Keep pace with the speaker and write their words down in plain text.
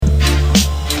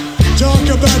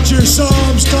about your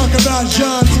Psalms, talk about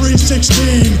John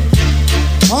 3:16.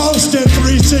 Austin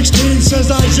 3:16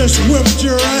 says I just whipped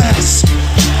your ass.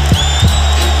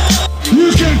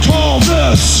 You can call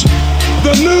this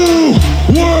the New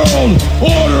World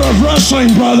Order of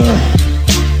Wrestling, brother.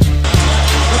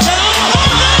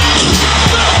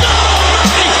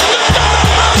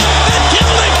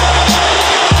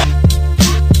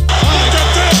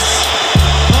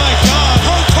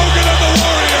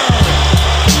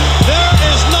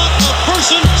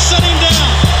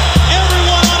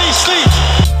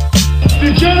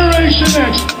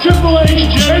 X, Triple H,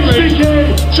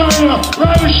 HBK, China,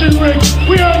 Ravish and Rick.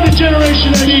 We are the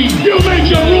Generation X. You make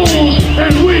your rules,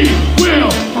 and we will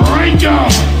break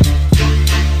them.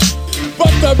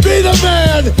 But to be the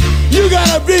man, you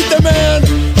gotta beat the man,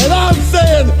 and I'm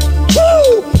saying,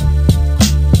 woo!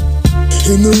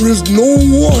 And there is no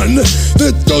one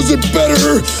that does it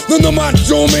better than the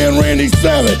Macho Man Randy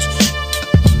Savage.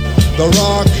 The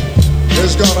Rock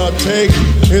is gonna take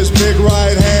his big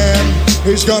right hand.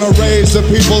 He's gonna raise the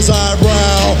people's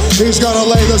eyebrow. He's gonna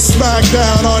lay the smack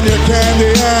down on your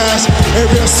candy ass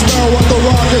if you smell what The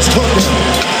Rock is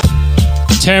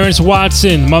cooking. Terrence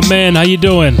Watson, my man, how you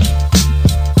doing?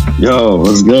 Yo,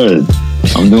 what's good?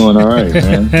 I'm doing all right,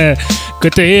 man.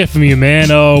 Good to hear from you, man.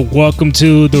 Welcome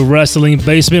to the Wrestling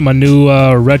Basement, my new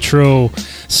retro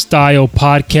style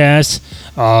podcast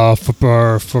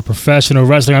for professional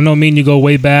wrestling. I know me and you go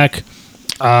way back.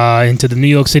 Into the New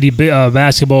York City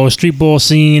basketball street ball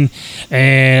scene,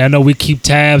 and I know we keep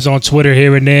tabs on Twitter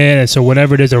here and there, and so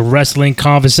whenever there's a wrestling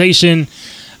conversation,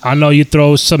 I know you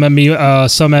throw some at me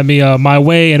my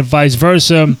way and vice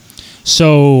versa.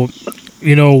 So,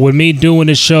 you know, with me doing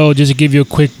this show, just to give you a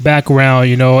quick background,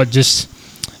 you know, just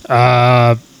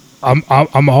I'm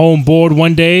home bored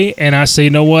one day, and I say, you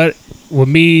know what,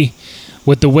 with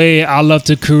the way I love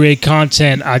to create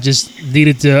content, I just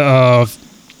needed to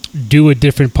do a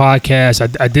different podcast.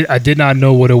 I did not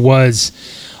know what it was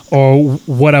or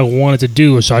what I wanted to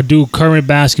do. So I do current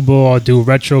basketball, I do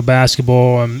retro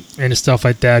basketball and stuff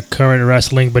like that, current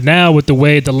wrestling. But now with the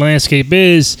way the landscape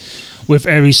is with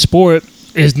every sport,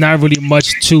 is not really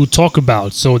much to talk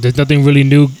about. So there's nothing really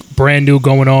brand new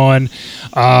going on.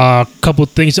 A couple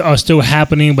things are still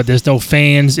happening, but there's no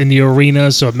fans in the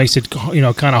arena, so it makes it, you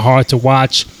know, kind of hard to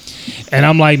watch. And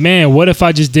I'm like, man, what if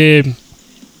I just did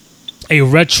a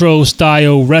retro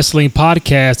style wrestling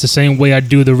podcast the same way I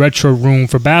do the retro room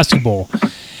for basketball?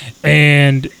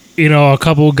 And, you know, a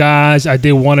couple of guys I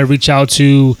did want to reach out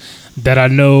to that I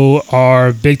know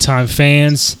are big time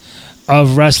fans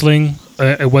of wrestling,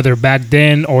 whether back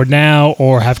then or now,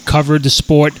 or have covered the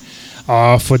sport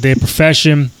for their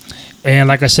profession. And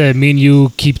like I said, me and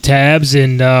you keep tabs,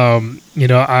 and you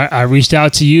know, I reached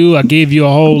out to you. I gave you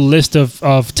a whole list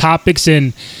of topics,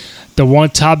 and the one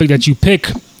topic that you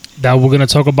pick that we're going to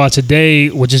talk about today,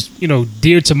 which is, you know,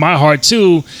 dear to my heart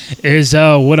too, is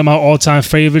one of my all-time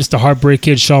favorites, the Heartbreak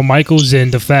Kid, Shawn Michaels,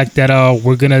 and the fact that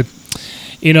we're going to,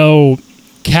 you know,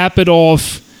 cap it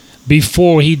off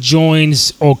before he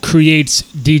joins or creates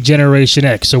D-Generation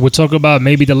X. So we're talking about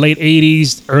maybe the late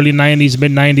 80s, early 90s,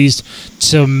 mid 90s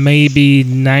to maybe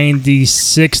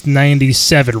 96,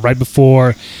 97, right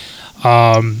before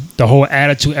the whole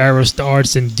Attitude Era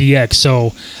starts in DX.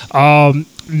 So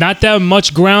not that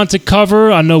much ground to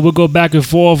cover. I know we'll go back and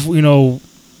forth, you know,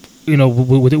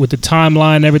 with the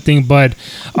timeline and everything. But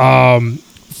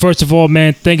first of all,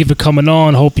 man, thank you for coming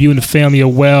on. Hope you and the family are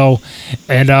well.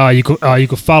 And you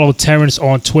can follow Terrence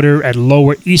on Twitter at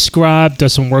Lower East Scribe.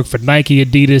 Does some work for Nike,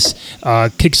 Adidas,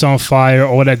 Kicks on Fire,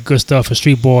 all that good stuff for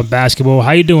street ball and basketball.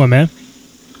 How you doing, man?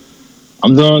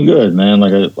 I'm doing good, man.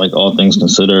 Like all things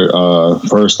considered.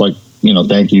 First, like, you know,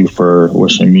 thank you for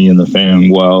wishing me and the fam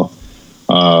well.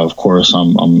 Of course,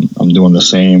 I'm doing the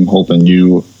same. Hoping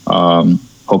you,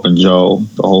 hoping Joe,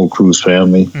 the whole Cruz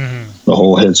family, the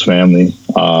whole Hits family,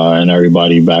 and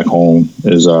everybody back home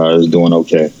is doing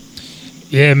okay.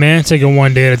 Yeah, man, taking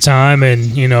one day at a time, and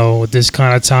you know, at this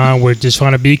kind of time, we're just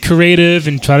trying to be creative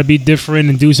and try to be different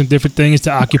and do some different things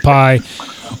to occupy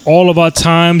all of our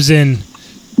times. And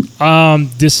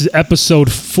this is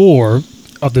episode 4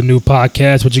 of the new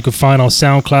podcast, which you can find on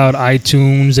SoundCloud,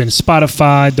 iTunes, and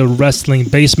Spotify, The Wrestling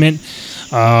Basement.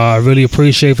 I really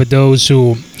appreciate for those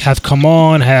who have come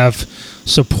on, have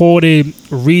supported,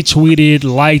 retweeted,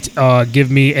 liked, give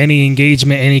me any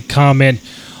engagement, any comment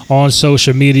on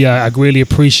social media. I greatly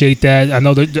appreciate that. I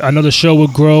know the show will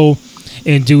grow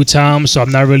in due time, so I'm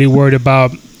not really worried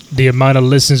about the amount of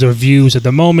listens or views at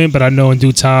the moment, but I know in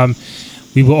due time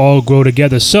we will all grow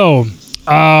together. So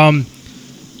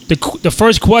the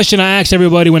first question I ask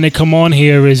everybody when they come on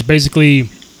here is basically,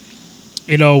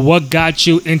 what got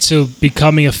you into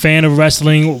becoming a fan of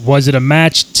wrestling? Was it a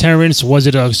match, Terrence? Was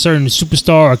it a certain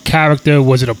superstar, a character?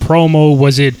 Was it a promo?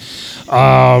 Was it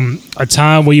a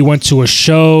time where you went to a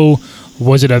show?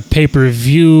 Was it a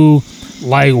pay-per-view?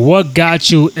 Like, what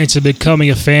got you into becoming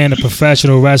a fan of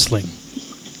professional wrestling?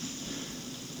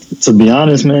 To be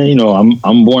honest, man,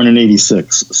 I'm born in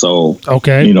 '86, so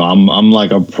okay, I'm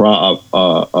like a product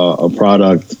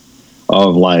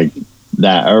of like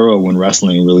that era when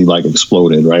wrestling really like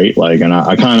exploded, right? Like, and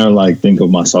I kind of like think of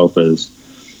myself as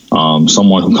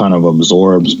someone who kind of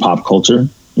absorbs pop culture.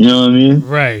 You know what I mean?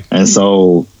 Right. And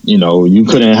so you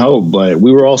couldn't help, but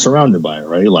we were all surrounded by it,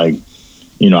 right? Like,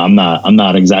 I'm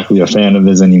not exactly a fan of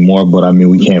his anymore, but I mean,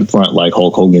 we can't front like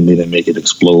Hulk Hogan didn't make it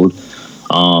explode.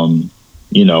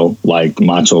 Like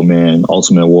Macho Man,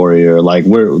 Ultimate Warrior, like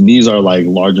these are like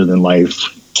larger than life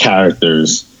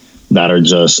characters that are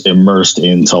just immersed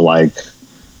into like,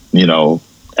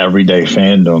 everyday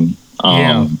fandom.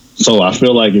 So I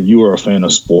feel like if you were a fan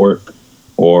of sport,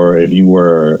 or if you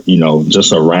were,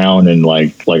 just around and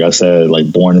like I said,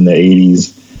 like born in the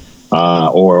 80s,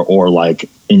 or like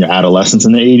in your adolescence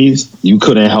in the 80s, you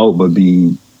couldn't help but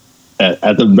be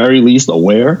at the very least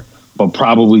aware, but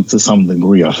probably to some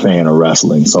degree a fan of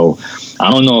wrestling. So I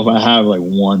don't know if I have like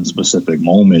one specific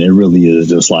moment. It really is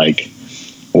just like,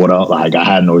 what else? Like, I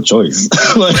had no choice.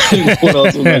 Like, what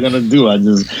else was I gonna do?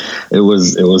 It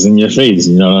was in your face.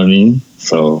 You know what I mean?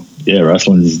 So yeah,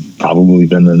 wrestling's probably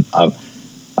been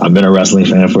I've been a wrestling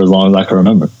fan for as long as I can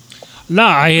remember. Nah,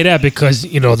 I hear that because,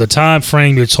 the time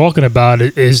frame you're talking about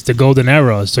is the golden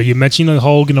era. So you mentioned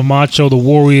Hogan, the Macho, the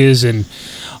Warriors, and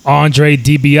Andre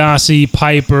DiBiase,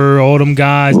 Piper, all them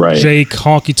guys, right. Jake,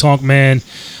 Honky Tonk Man.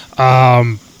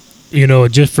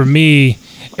 Just for me,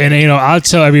 and, I'll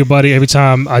tell everybody every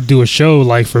time I do a show,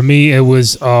 like for me, it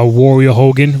was Warrior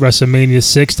Hogan, WrestleMania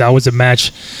 6. That was a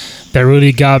match that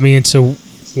really got me into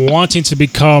wanting to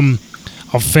become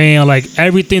a fan. Like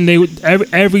everything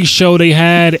every show they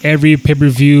had, every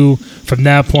pay-per-view from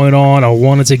that point on, I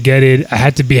wanted to get it. I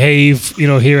had to behave,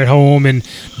 here at home and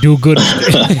do good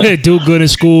in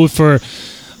school for,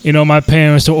 my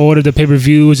parents to order the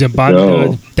pay-per-views and buy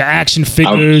the action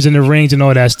figures and the rings and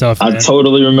all that stuff. I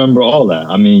totally remember all that.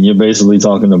 I mean, you're basically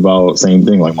talking about same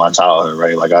thing, like my childhood,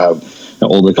 right? Like I have an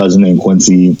older cousin named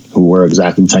Quincy who were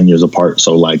exactly 10 years apart.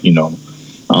 So like,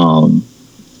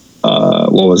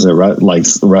 what was it, right? Like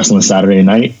Wrestling Saturday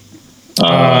Night?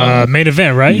 Main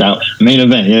event, right? Main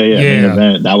event, yeah. Main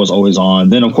event, that was always on.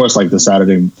 Then, of course, like the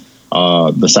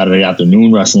Saturday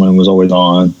afternoon wrestling was always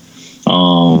on.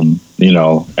 And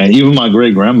even my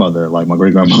great-grandmother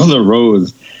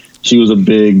Rose, she was a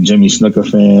big Jimmy Snuka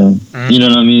fan. You know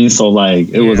what I mean? So, like,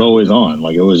 it was always on.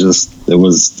 Like, it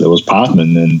was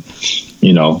popping. And,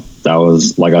 that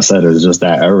was, like I said, it was just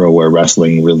that era where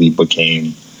wrestling really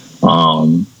became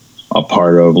a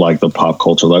part of like the pop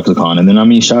culture lexicon. And then, I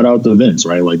mean, shout out to Vince,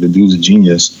 right? Like the dude's a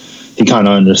genius. He kind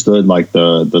of understood like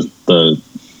the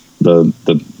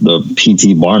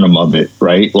P.T. Barnum of it,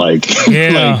 right? Like,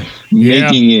 like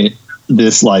making it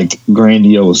this like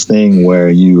grandiose thing where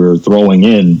you were throwing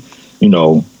in,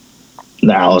 the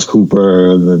Alice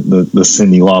Cooper, the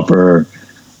Cyndi Lauper,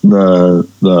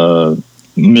 the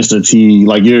Mr. T,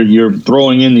 like you're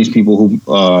throwing in these people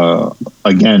who,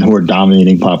 again, who are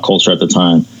dominating pop culture at the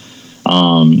time.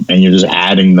 And you're just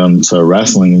adding them to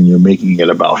wrestling and you're making it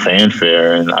about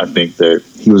fanfare. And I think that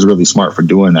he was really smart for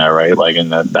doing that, right? Like,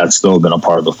 and that's still been a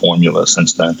part of the formula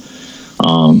since then.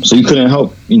 So you couldn't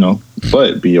help,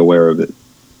 but be aware of it.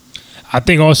 I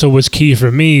think also what's key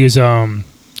for me is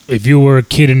if you were a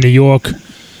kid in New York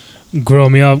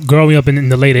growing up in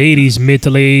the late 80s, mid to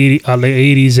late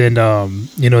 80s, and,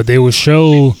 they would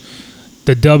show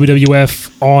the WWF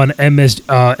on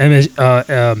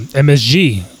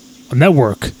MSG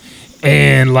network,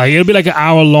 and like it'll be like an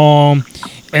hour long,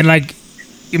 and like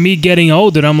me getting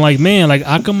older, I'm like, man, like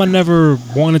how come I never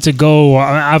wanted to go?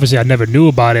 Obviously I never knew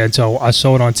about it until I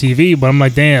saw it on TV, but I'm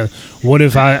like, damn, what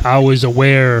if I was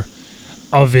aware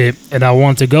of it and I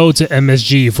want to go to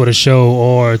MSG for the show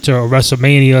or to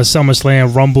WrestleMania,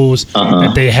 SummerSlam, Rumbles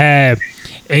that they had.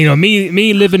 And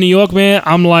me living in New York, man,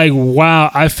 I'm like,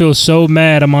 wow, I feel so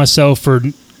mad at myself for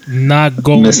not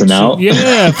going missing out.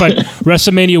 Yeah, like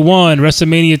WrestleMania 1,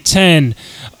 WrestleMania 10,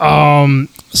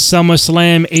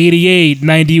 SummerSlam 88,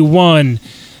 91.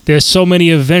 There's so many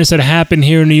events that happen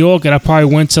here in New York, and I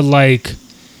probably went to like,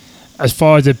 as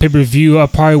far as the pay-per-view, I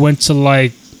probably went to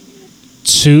like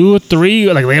 2 or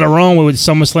 3, like later on when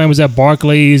SummerSlam was at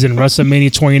Barclays and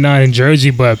WrestleMania 29 in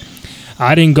Jersey, but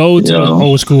I didn't go to the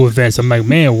old school events. I'm like,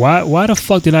 man, why the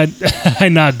fuck did I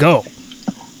not go?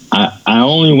 I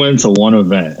only went to one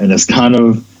event, and it's kind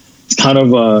of it's kind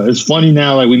of it's funny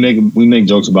now. Like we make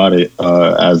jokes about it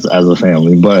as a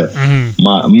family. But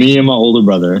me and my older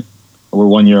brother were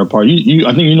 1 year apart. I think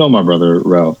you know my brother,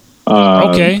 Rel.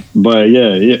 Okay. But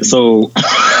yeah. So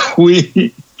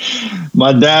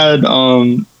my dad,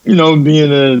 you know,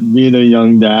 being a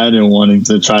young dad and wanting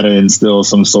to try to instill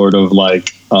some sort of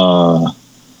like you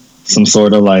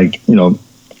know,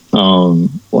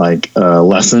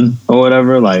 lesson or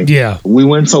whatever. Like, yeah, we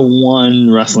went to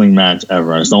one wrestling match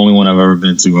ever. It's the only one I've ever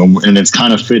been to, and it's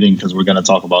kind of fitting because we're gonna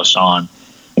talk about Sean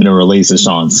and it relates to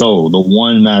Sean. So the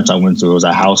one match I went to, it was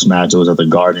a house match. It was at the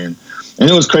Garden, and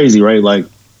it was crazy, right? Like,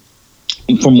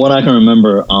 from what I can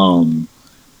remember,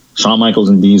 Shawn Michaels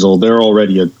and Diesel, they're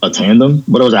already a tandem,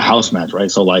 but it was a house match,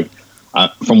 right? So like,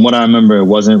 from what I remember, it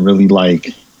wasn't really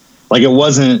like it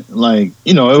wasn't like,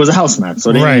 you know, it was a house match,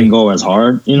 so they didn't go as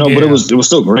hard, you know, but it was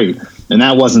still great. And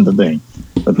that wasn't the thing.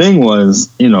 The thing was,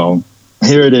 you know,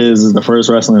 here it is the first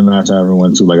wrestling match I ever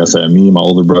went to. Like I said, me and my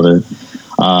older brother,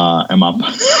 and my,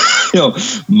 you know,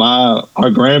 our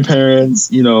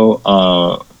grandparents, you know,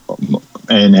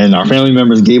 and our family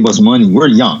members gave us money. We're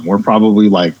young. We're probably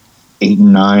like 8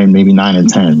 and 9, maybe 9 and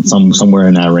 10, somewhere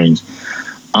in that range.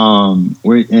 And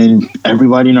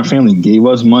everybody in our family gave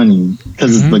us money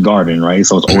because it's the Garden, right?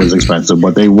 So it's always expensive,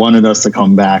 but they wanted us to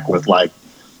come back with like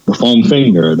the foam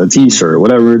finger, the t-shirt,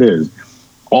 whatever it is.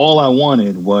 All I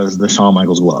wanted was the Shawn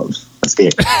Michaels gloves. That's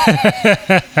it.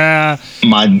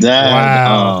 My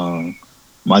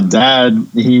dad,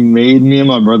 he made me and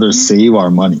my brother save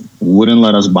our money. Wouldn't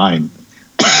let us buy anything.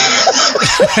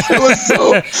 It was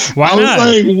so. Why I was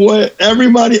like, what?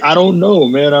 Everybody, I don't know,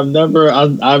 man. I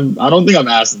don't think I've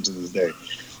asked him to this day,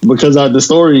 because the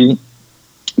story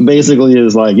basically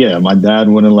is like, yeah, my dad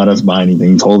wouldn't let us buy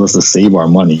anything. He told us to save our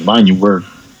money. Mind you, we're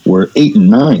 8 and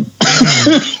 9.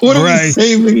 What are we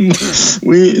saving?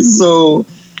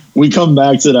 We come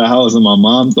back to the house, and my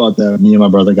mom thought that me and my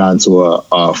brother got into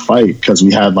a fight because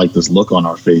we had like this look on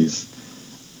our face.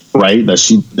 Right,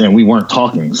 and we weren't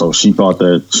talking, so she thought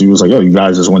that she was like, "Oh, you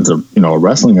guys just went to, you know, a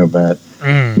wrestling event.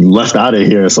 You left out of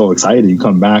here so excited. You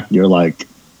come back, you're like,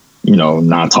 you know,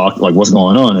 not talking. Like, what's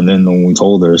going on?" And then when we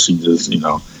told her, she just, you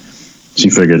know, she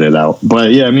figured it out.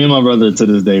 But yeah, me and my brother to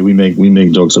this day we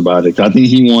make jokes about it. I think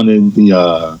he wanted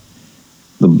the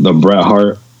Bret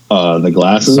Hart the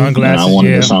glasses, sunglasses, and I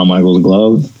wanted the Shawn Michaels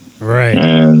gloves. Right.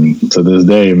 And to this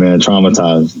day, man,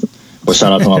 traumatized. But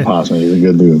shout out to my pops, man. He's a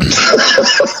good dude.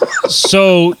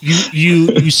 So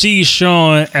you see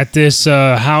Sean at this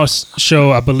house show,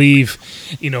 I believe.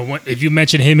 You know, if you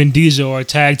mention him and Diesel or a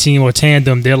tag team or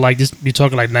tandem, they're like this. You're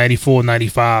talking like 94,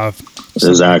 95.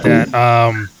 Exactly. Like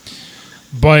that.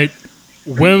 But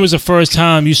when was the first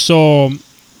time you saw,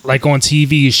 like on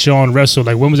TV, Sean wrestle?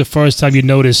 Like, when was the first time you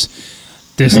noticed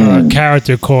this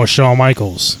character called Shawn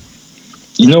Michaels?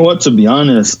 You know what? To be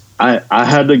honest, I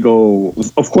had to go.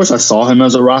 Of course, I saw him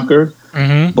as a rocker,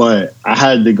 but I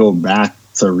had to go back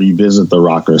to revisit the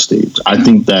rocker stage. I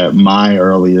think that my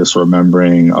earliest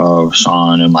remembering of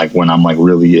Sean, and like when I'm like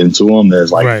really into him,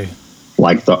 there's like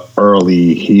like the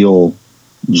early heel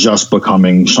just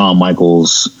becoming Shawn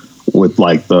Michaels with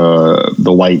like the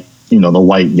white, you know, the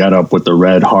white getup with the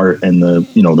red heart and the,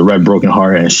 you know, the red broken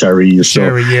heart and Sherry.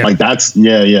 Like that's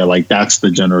like that's the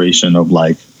generation of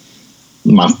like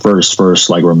my first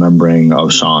like remembering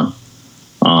of Sean.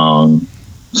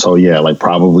 So yeah, like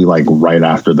probably like right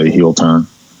after the heel turn.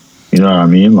 You know what I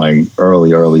mean? Like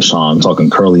early Sean, I'm talking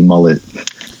curly mullet.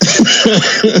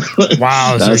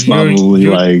 Wow, that's so probably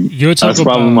that's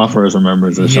probably my first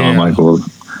remembrance of Shawn Michaels.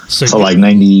 So like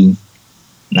 90,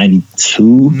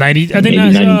 92, 90, I think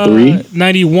 93,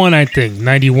 91. I think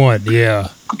 91. Yeah.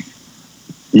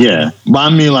 But I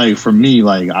mean, like for me,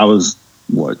 like I was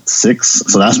 6,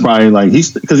 so that's probably like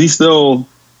he's still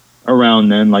around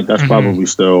then. Like that's probably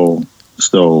still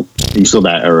he's still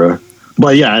that era.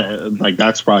 But yeah, like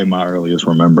that's probably my earliest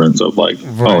remembrance of like,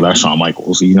 oh, that's Shawn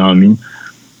Michaels. You know what I mean?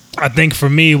 I think for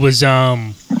me it was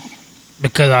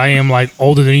because I am like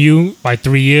older than you by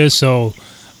 3 years. So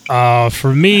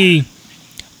for me,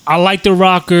 I like the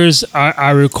Rockers.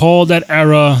 I recall that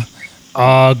era.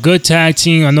 Good tag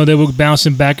team. I know they were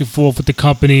bouncing back and forth with the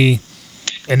company.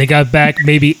 And they got back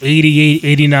maybe 88,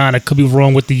 89. I could be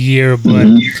wrong with the year, but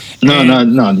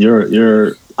no.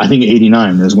 You're. I think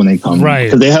 89 is when they come, right?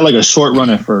 Because they had like a short run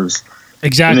at first,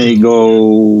 exactly. And they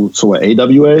go to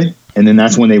AWA, and then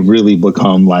that's when they really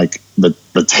become like the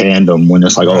tandem. When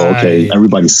it's like, oh, okay,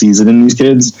 everybody sees it in these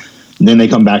kids. And then they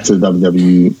come back to the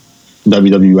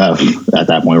WWF at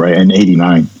that point, right? In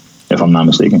 89, if I'm not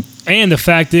mistaken. And the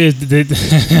fact is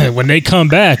that when they come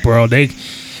back, bro,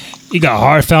 You got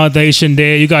Heart Foundation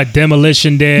there. You got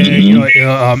Demolition there.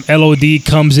 LOD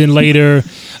comes in later.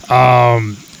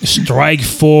 Strike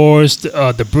Force,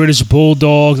 the British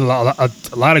Bulldogs, a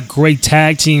lot of great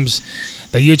tag teams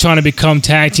that you're trying to become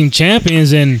tag team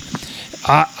champions. And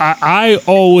I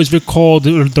always recall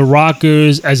the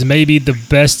Rockers as maybe the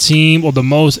best team or the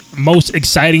most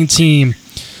exciting team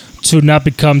to not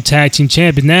become tag team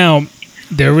champions. Now,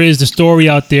 there is the story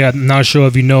out there. I'm not sure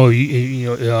if you know,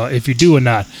 if you do or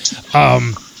not,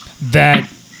 that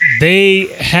they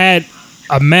had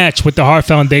a match with the Heart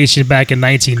Foundation back in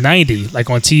 1990, like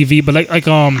on TV, but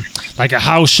like a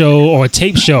house show or a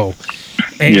tape show,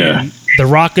 and the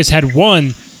Rockers had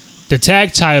won the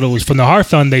tag titles from the Heart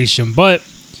Foundation. But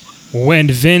when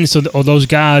Vince or those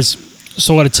guys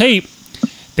saw the tape,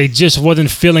 they just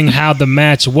wasn't feeling how the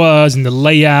match was and the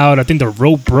layout. I think the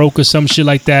rope broke or some shit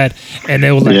like that, and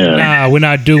they were like, "Nah, we're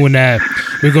not doing that.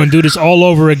 We're gonna do this all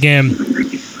over again."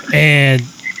 And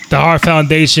the Heart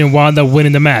Foundation wound up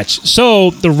winning the match.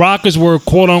 So the Rockers were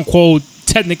quote unquote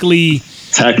technically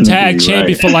tag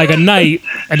champion for like a night,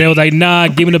 and they were like, "Nah,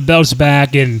 give me the belts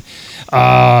back." And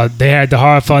they had the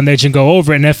Heart Foundation go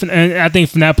over it. And I think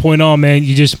from that point on, man,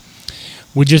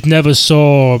 we just never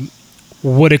saw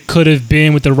what it could have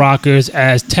been with the Rockers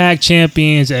as tag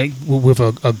champions with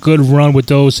a good run with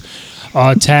those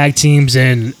tag teams.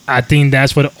 And I think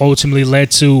that's what ultimately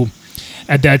led to,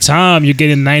 at that time, you're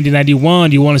getting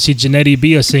 90-91, you want to see Jannetty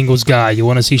be a singles guy. You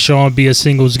want to see Shawn be a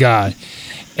singles guy.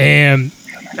 And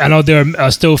I know there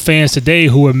are still fans today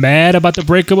who are mad about the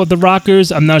breakup of the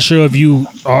Rockers. I'm not sure if you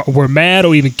were mad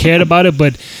or even cared about it,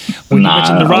 but when you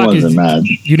mentioned the Rockers, I wasn't mad.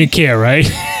 You didn't care, right?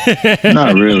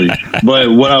 Not really.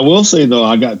 But what I will say, though,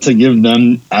 I got to give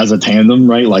them as a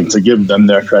tandem, right? Like, to give them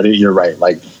their credit, you're right.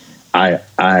 Like, I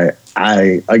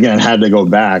again, had to go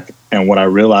back, and what I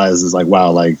realized is, like,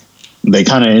 wow, like, they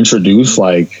kind of introduced,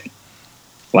 like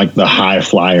the high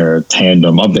flyer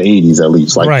tandem of the 80s, at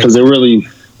least. Like, because they really...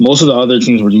 Most of the other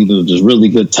teams were either just really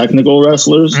good technical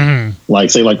wrestlers, like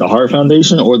say like the Heart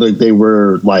Foundation, or they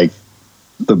were like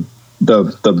the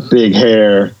big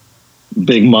hair,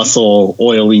 big muscle,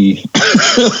 oily,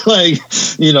 like,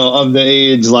 of the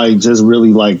age, like just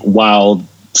really like wild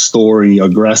story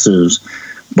aggressives.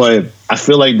 But I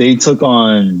feel like they took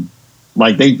on,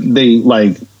 like they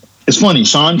like, it's funny,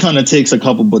 Shawn kind of takes a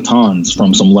couple batons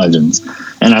from some legends.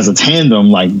 And as a tandem,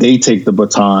 like, they take the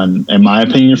baton, in my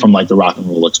opinion, from, like, the Rock and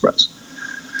Roll Express.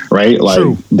 Right? Like,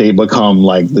 True. They become,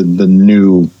 like, the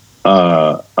new,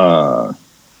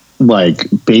 like,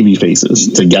 baby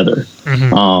faces together.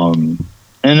 Mm-hmm.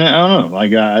 And I don't know,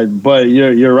 like, but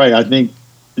you're right. I think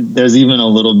there's even a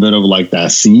little bit of, like,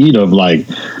 that seed of, like,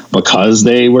 because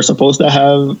they were supposed to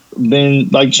have been,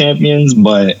 like, champions,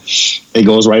 but it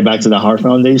goes right back to the Heart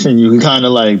Foundation. You can kind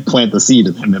of, like, plant the seed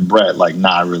of him and Brett, like,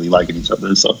 not really liking each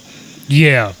other. So,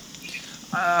 yeah,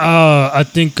 I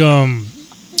think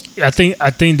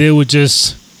they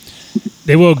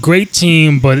were a great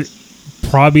team, but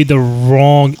probably the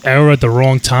wrong era at the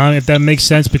wrong time, if that makes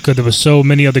sense, because there were so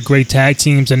many other great tag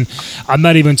teams. And I'm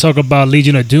not even talking about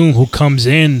Legion of Doom, who comes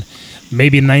in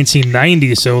maybe in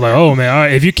 1990. So, like, oh, man, all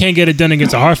right, if you can't get it done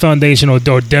against the Heart Foundation or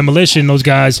Demolition, those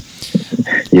guys,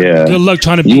 good luck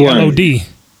trying to beat LOD.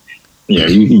 Yeah,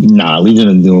 Legion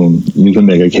of Doom, you can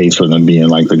make a case for them being,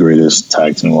 like, the greatest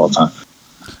tag team of all time.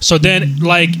 So then,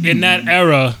 like, in that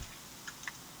era,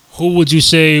 who would you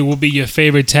say would be your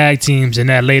favorite tag teams in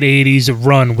that late 80s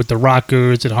run with the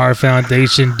Rockers and Heart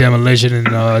Foundation, Demolition, and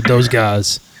those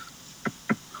guys?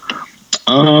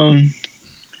 I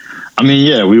mean,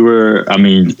 yeah,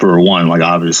 for one, like,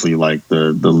 obviously, like,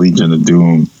 the Legion of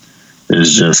Doom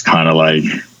is just kind of like,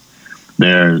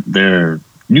 they're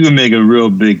you can make a real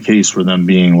big case for them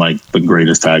being, like, the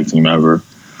greatest tag team ever.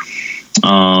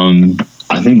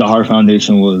 I think the Heart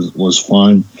Foundation was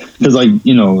fun because, like,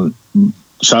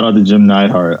 shout out to Jim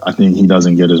Neidhart. I think he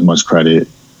doesn't get as much credit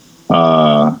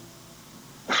for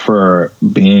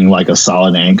being, like, a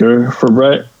solid anchor for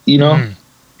Brett,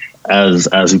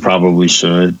 as he probably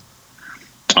should.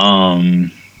 Let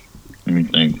me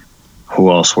think.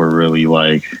 Who else were really,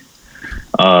 like,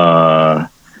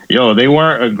 they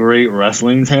weren't a great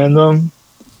wrestling tandem,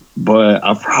 but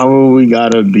I probably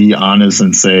gotta be honest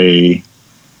and say,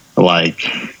 like,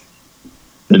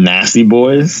 the Nasty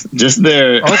Boys, just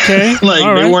their okay, like,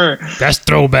 all they right. weren't. That's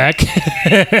throwback.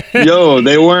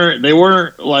 They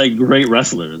weren't like great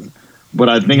wrestlers, but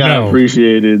I think I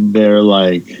appreciated their,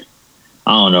 like,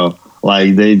 I don't know,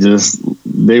 like, they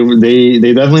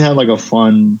definitely had, like, a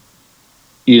fun,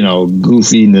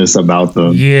 goofiness about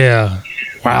them. Yeah,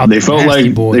 wow. They felt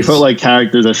like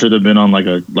characters that should have been on like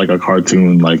a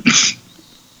cartoon, like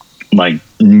like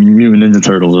Mutant Ninja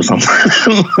Turtles or something.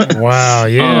 Wow,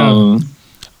 yeah.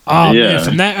 Yeah. Man,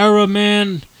 from that era,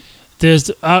 man,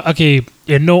 there's okay,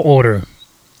 in no order.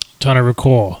 Trying to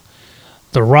recall: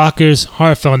 The Rockers,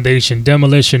 Heart Foundation,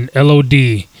 Demolition,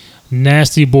 LOD,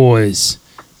 Nasty Boys,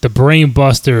 the Brain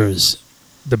Busters,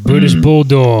 the British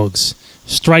Bulldogs,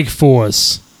 Strike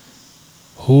Force.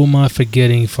 Who am I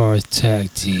forgetting for as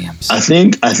tag teams? I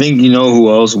think you know who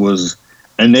else was,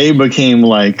 and they became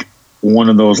like one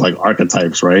of those like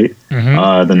archetypes, right?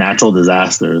 The Natural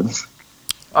Disasters.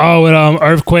 Oh, and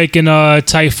Earthquake and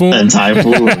Typhoon. And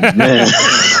Typhoon, man.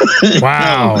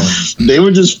 Wow. They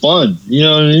were just fun. You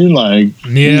know what I mean? Like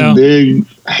Yeah. these big,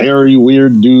 hairy,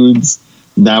 weird dudes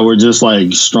that were just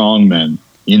like strong men.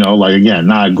 You know, like again,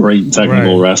 not great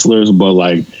technical wrestlers, but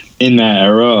like in that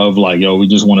era of like, yo, we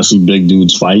just want to see big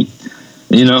dudes fight.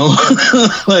 You know,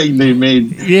 like they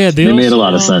made a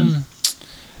lot of sense.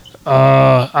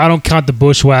 I don't count the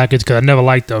Bushwhackers because I never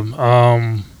liked them.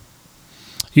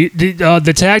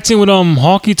 The tag team with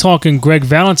Honky Tonk and Greg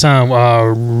Valentine,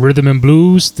 Rhythm and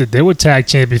Blues, they were tag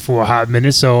champions for a hot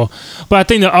minute. So, but I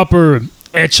think the upper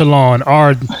echelon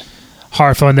are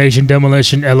Heart Foundation,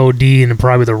 Demolition, LOD, and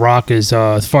probably the Rockers.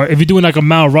 As far if you're doing like a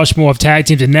Mount Rushmore of tag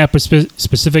teams in that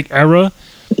specific era,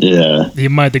 you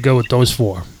might have to go with those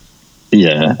four.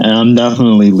 Yeah, and I'm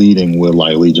definitely leading with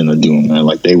like Legion of Doom, man.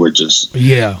 Like they were just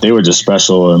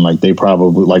special, and like they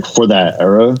probably like for that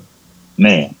era,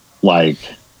 man. Like,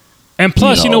 and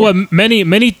plus, you know what?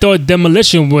 Many thought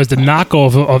Demolition was the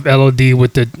knockoff of LOD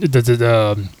with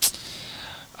the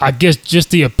I guess just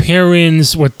the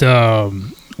appearance with the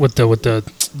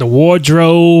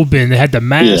wardrobe, and they had the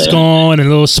mask on and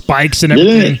little spikes and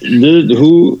everything. Did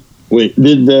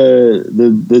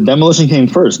the Demolition came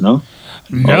first? No.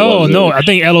 No. I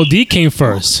think LOD came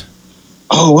first.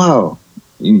 Oh wow,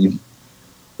 you're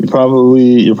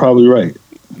probably right.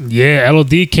 Yeah,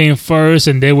 LOD came first,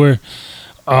 and they were,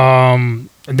 and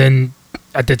then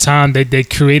at the time they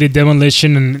created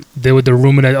Demolition, and they were the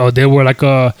rumor that they were like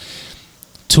a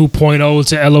 2.0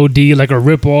 to LOD, like a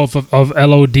rip off of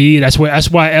LOD. That's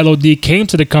why LOD came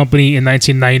to the company in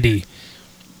 1990.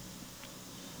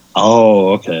 Oh,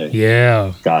 okay.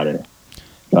 Yeah, got it.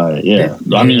 Yeah.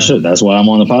 I mean, shit. That's why I'm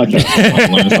on the podcast.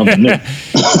 I'm learning something new.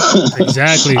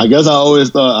 Exactly. I guess I always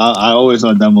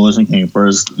thought Demolition came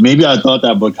first. Maybe I thought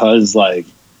that because like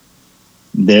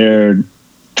their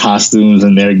costumes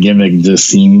and their gimmick just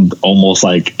seemed almost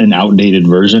like an outdated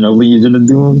version of Legion of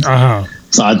Doom.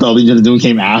 So I thought Legion of Doom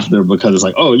came after because it's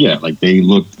like, oh yeah, like they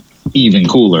looked even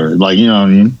cooler. Like, you know what I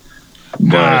mean?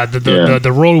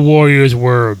 The Road Warriors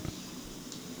were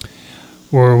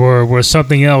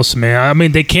something else, man. I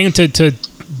mean, they came to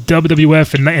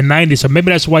WWF in 90, so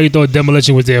maybe that's why you thought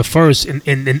Demolition was there first in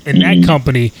that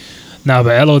company. Now,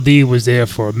 but LOD was there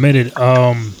for a minute.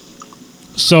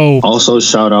 So also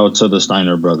shout out to the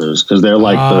Steiner brothers because they're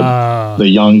like the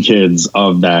young kids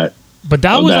of that. But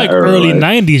that was like era, early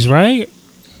 90s, right?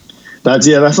 That's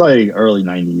like early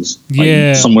 90s.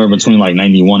 Yeah, somewhere between like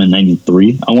 91 and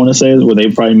 93. I want to say is where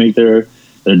they probably make their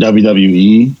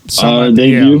WWE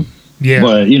debut. Yeah.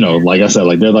 But, you know, like I said,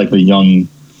 like they're like the young,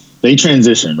 they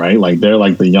transition, right? Like they're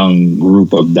like the young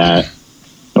group of that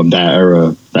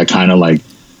era that kind of like,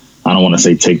 I don't want to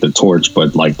say take the torch,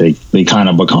 but like they kind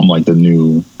of become like the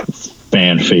new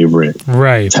fan favorite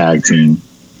tag team.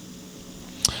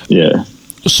 Yeah.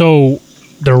 So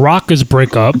the Rockers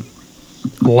break up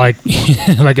like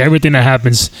like everything that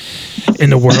happens in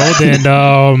the world. And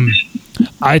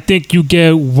I think you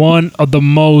get one of the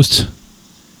most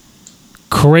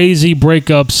crazy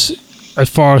breakups as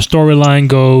far as storyline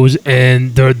goes,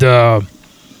 and the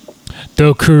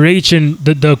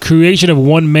creation of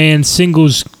one man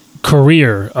singles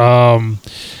career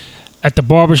at the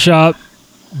barbershop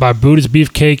by Brutus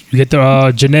Beefcake. You get the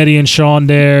Jannetty and Shawn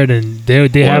there, and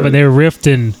they have their rift,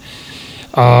 and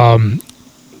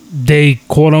they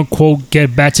quote unquote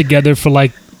get back together for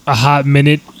like a hot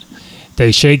minute.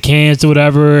 They shake hands or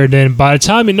whatever, and then by the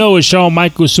time you know it, Shawn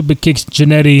Michaels super kicks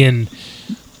Jannetty and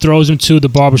throws him to the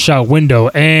barbershop window.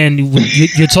 And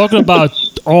you're talking about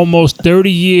almost 30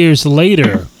 years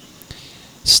later,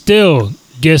 still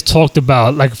gets talked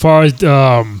about. Like, as far as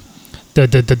the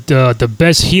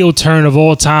best heel turn of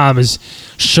all time is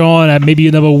Shawn at maybe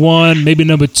number 1, maybe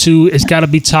number 2. It's got to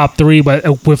be top 3.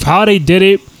 But with how they did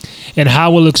it and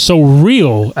how it looked so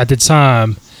real at the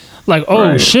time, like,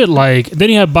 oh shit! Like, then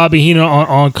you have Bobby Heenan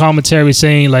on commentary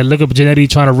saying, like, look up Jannetty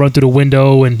trying to run through the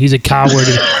window and he's a coward.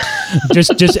 And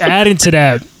just adding to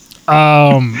that,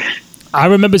 I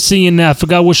remember seeing that. I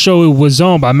forgot what show it was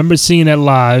on, but I remember seeing that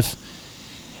live.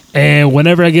 And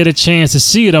whenever I get a chance to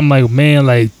see it, I'm like, man,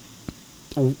 like,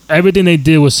 everything they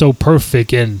did was so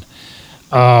perfect. And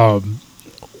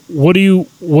what do you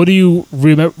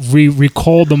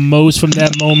recall the most from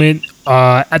that moment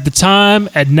at the time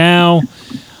and now,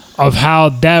 of how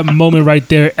that moment right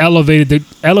there elevated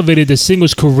the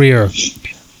singles career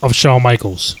of Shawn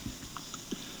Michaels?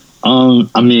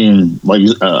 I mean, like,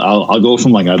 I'll go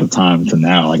from like at the time to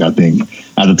now. Like, I think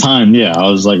at the time, yeah, I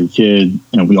was like a kid,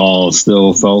 and we all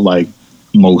still felt like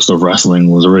most of wrestling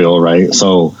was real, right?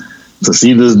 So to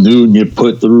see this dude get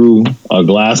put through a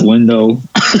glass window,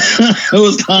 it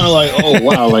was kind of like, oh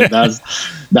wow, like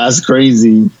that's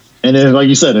crazy. And then, like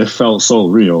you said, it felt so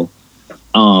real.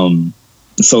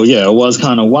 So yeah, it was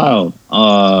kind of wild.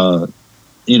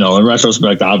 You know, in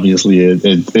retrospect, obviously,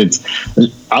 it's.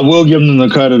 I will give them the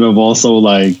credit of also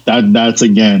like that. That's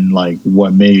again like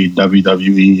what made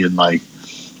WWE and like,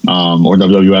 or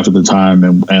WWF at the time,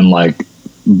 and like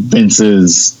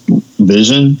Vince's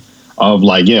vision of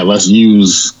like, yeah, let's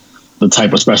use the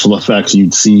type of special effects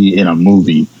you'd see in a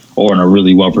movie or in a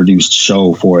really well produced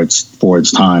show for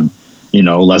its time. You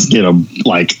know, let's get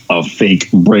a fake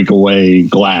breakaway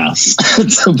glass to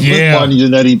put Marty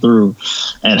Jannetty through,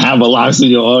 and have a live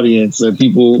studio audience and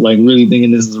people like really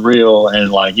thinking this is real, and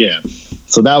like, yeah.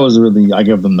 So that was really, I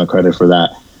give them the credit for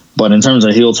that. But in terms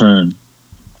of heel turn,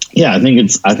 yeah, I think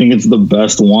it's the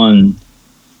best one.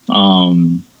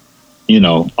 You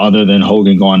know, other than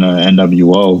Hogan going to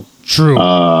NWO. True.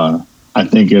 I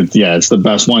think it's the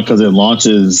best one because it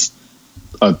launches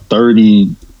a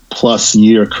 30+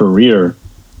 year career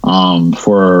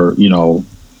for, you know,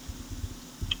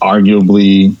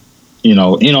 arguably, you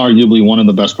know, inarguably one of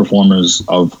the best performers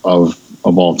of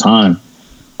all time.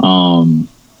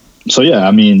 So yeah,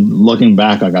 I mean, looking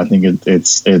back, like I think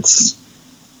it's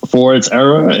for its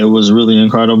era, it was really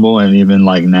incredible, and even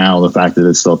like now, the fact that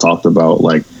it's still talked about,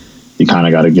 like, you kind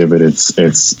of got to give it its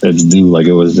due. Like,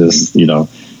 it was just, you know,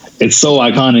 it's so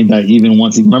iconic that even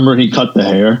once he cut the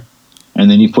hair. And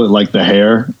then he put like the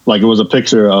hair, like it was a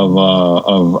picture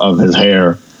of his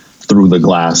hair through the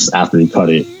glass after he cut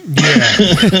it.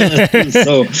 Yeah.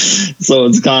 so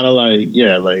it's kind of like,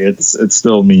 yeah, like it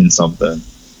still means something.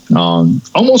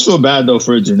 Almost feel bad though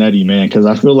for Jannetty, man, because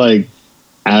I feel like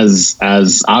as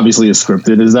obviously as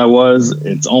scripted as that was,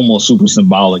 it's almost super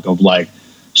symbolic of like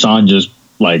Shawn just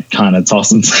like kind of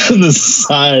tossed him to the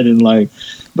side and like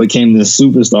became this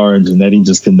superstar, and Jannetty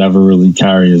just could never really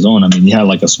carry his own. I mean, he had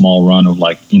like a small run of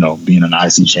like, you know, being an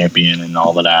IC champion and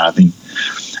all of that. I think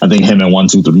him and 1,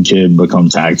 2, 3 Kid become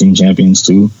tag team champions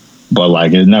too, but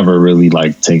like it never really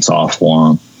like takes off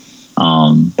for him.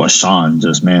 But Shawn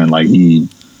just, man, like he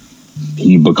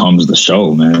becomes the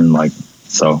show, man. Like,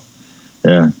 so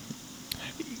yeah.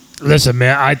 Listen,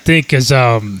 man, I think as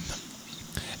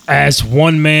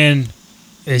one man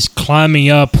is climbing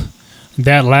up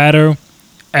that ladder,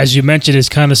 as you mentioned, it's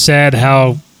kind of sad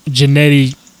how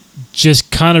Jannetty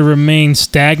just kind of remains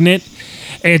stagnant,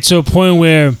 and to a point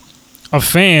where a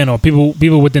fan or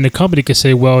people within the company could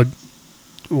say, well,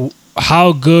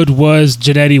 how good was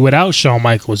Jannetty without Shawn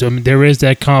Michaels? I mean, there is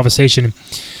that conversation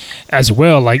as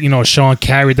well. Like, you know, Shawn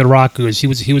carried the Rockers. He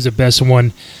was the best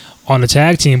one on the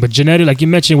tag team. But Jannetty, like you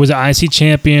mentioned, was an IC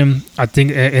champion, I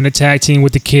think, in a tag team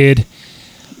with the Kid,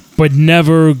 but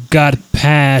never got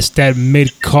past that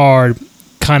mid-card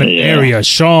kind of area.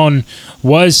 Shawn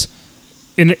was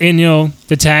in you know,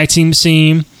 the tag team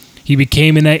scene. He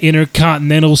became in that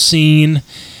intercontinental scene,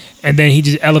 and then he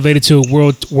just elevated to a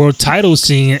world title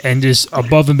scene and just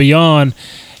above and beyond.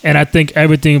 And I think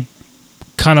everything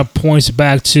kind of points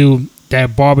back to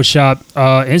that barbershop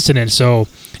incident. So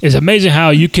it's amazing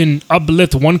how you can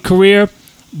uplift one career,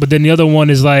 but then the other one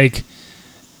is like,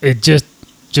 it just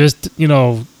you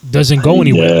know, doesn't go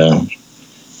anywhere.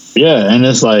 Yeah, and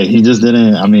it's like he just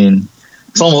didn't. I mean,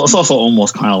 it's also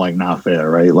almost kind of like not fair,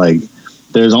 right? Like,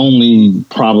 there's only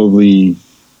probably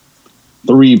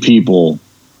 3 people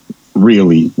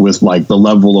really with like the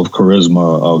level of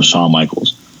charisma of Shawn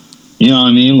Michaels. You know what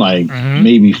I mean? Like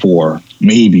maybe four.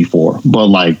 But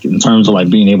like in terms of like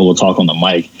being able to talk on the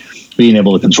mic, being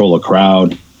able to control a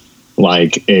crowd,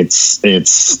 like it's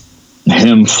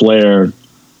him, Flair,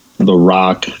 The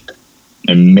Rock,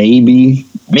 and maybe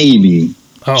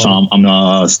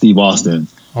Steve Austin.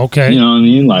 Okay. You know what I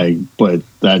mean? Like, but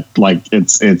that, like,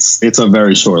 it's a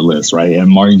very short list, right? And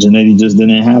Marty Jannetty just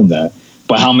didn't have that.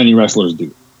 But how many wrestlers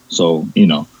do? So, you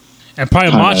know. And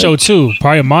probably Macho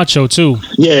too.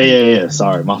 Yeah.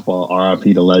 Sorry, my fault.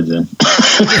 R.I.P. the legend.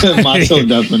 Macho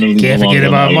definitely. Can't forget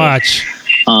about Mach.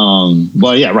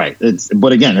 But yeah, right.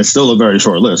 But again, it's still a very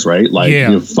short list, right? Like, you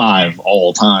have 5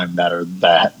 all time that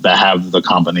have the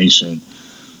combination.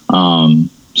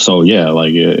 So yeah,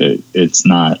 like it's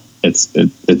not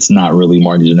it's not really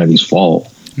Marty Jannetty's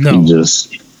fault. No, he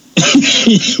just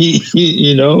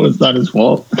you know, it's not his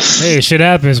fault. Hey, shit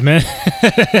happens, man.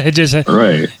 It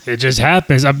just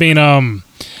happens. I mean,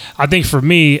 I think for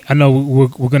me, I know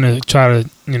we're gonna try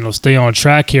to stay on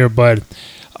track here, but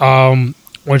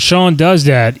when Shawn does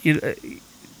that,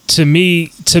 to me,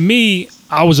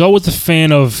 I was always a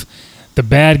fan of the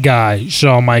bad guy,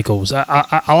 Shawn Michaels.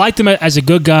 I liked him as a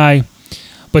good guy,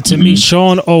 but to me,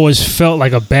 Shawn always felt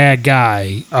like a bad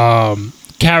guy,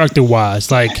 character-wise.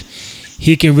 Like,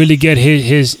 he can really get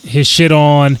his shit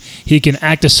on. He can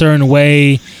act a certain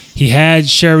way. He had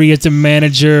Sherri as the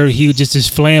manager. He was just this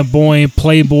flamboyant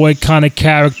playboy kind of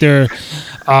character.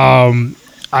 I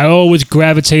always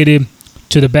gravitated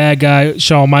to the bad guy,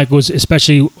 Shawn Michaels,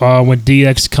 especially when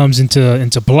DX comes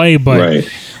into play. But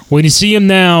when you see him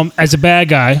now as a bad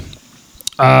guy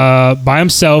by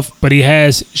himself, but he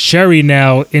has Sherri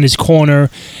now in his corner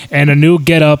and a new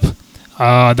getup,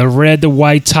 the red, the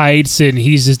white tights, and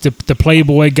he's just the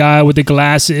playboy guy with the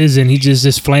glasses, and he's just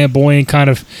this flamboyant kind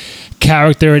of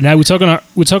character. And now we talk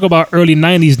about early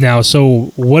 90s now.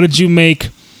 So what did you make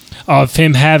of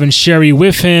him having Sherri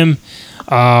with him?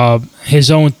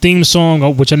 His own theme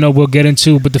song, which I know we'll get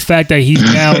into, but the fact that he's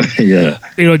now,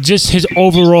 just his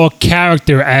overall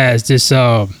character as this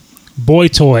boy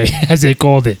toy, as they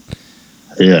called it.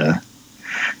 Yeah.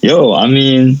 Yo, I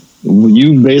mean,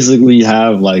 you basically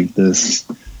have like this,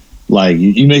 like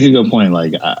you make a good point.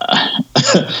 Like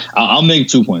I'll make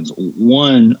 2 points.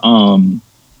 One,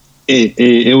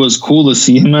 it was cool to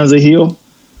see him as a heel,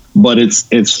 but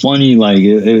it's funny, like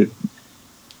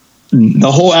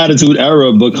the whole Attitude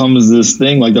Era becomes this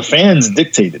thing. Like, the fans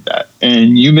dictated that,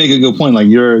 and you make a good point. Like,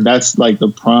 that's like the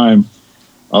prime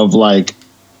of like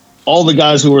all the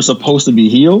guys who were supposed to be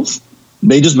heels.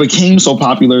 They just became so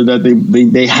popular that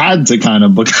they had to kind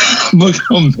of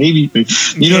become baby.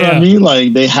 You know what I mean?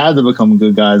 Like, they had to become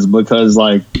good guys because,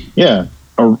 like,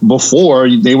 before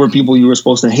they were people you were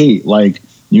supposed to hate. Like,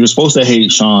 you were supposed to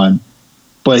hate Shawn,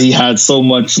 but he had so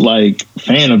much like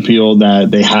fan appeal that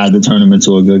they had to turn him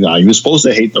into a good guy. You were supposed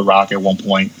to hate The Rock at one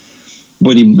point,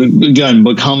 but he again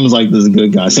becomes like this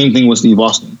good guy. Same thing with Steve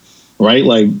Austin, right?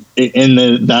 Like,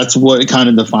 that's what kind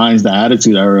of defines the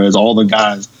Attitude Era, is all the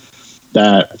guys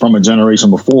that from a generation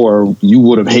before you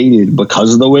would have hated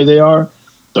because of the way they are.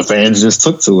 The fans just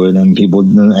took to it, and people,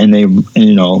 and they,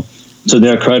 to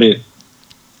their credit,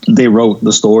 they wrote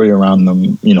the story around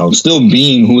them, still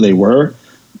being who they were,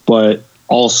 but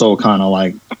also kind of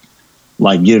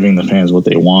like giving the fans what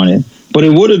they wanted. But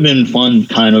it would have been fun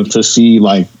kind of to see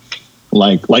like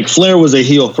Flair was a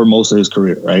heel for most of his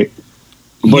career, right?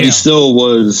 But he still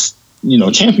was,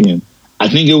 champion. I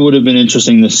think it would have been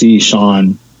interesting to see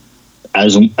Shawn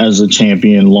as a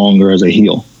champion longer as a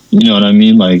heel. You know what I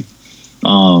mean? Like,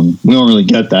 we don't really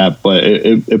get that, but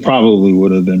it probably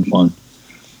would have been fun.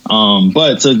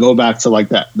 But to go back to like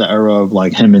the era of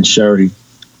like him and Sherri,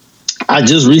 I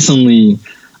just recently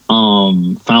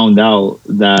found out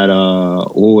that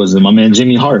what was it? My man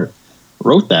Jimmy Hart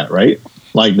wrote that, right?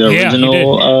 Like the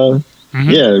original.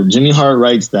 Jimmy Hart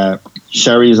writes that.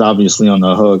 Sherri is obviously on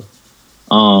the hook,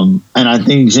 and I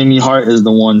think Jimmy Hart is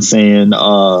the one saying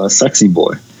 "sexy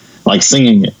boy," like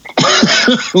singing it,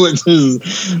 which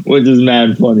is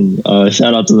mad funny.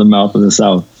 Shout out to the Mouth of the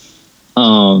South.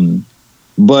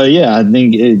 But yeah, I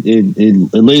think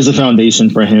it lays a foundation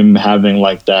for him having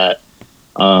like that.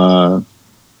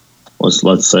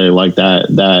 Let's say like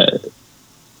that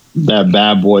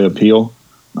bad boy appeal.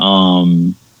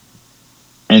 And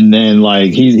then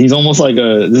like he's almost like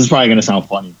this is probably gonna sound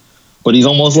funny, but he's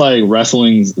almost like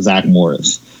wrestling Zach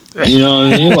Morris. You know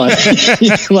what I mean?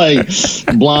 Like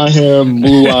blonde hair,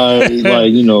 blue eye,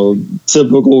 like,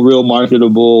 typical, real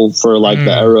marketable for like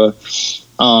the era.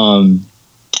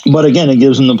 But again, it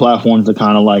gives him the platform to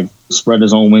kind of like spread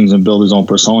his own wings and build his own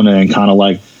persona, and kind of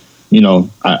like,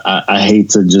 I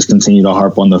hate to just continue to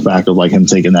harp on the fact of like him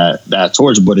taking that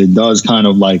torch, but it does kind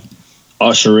of like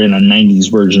usher in a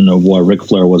 90s version of what Ric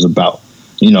Flair was about.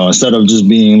 Instead of just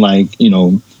being like,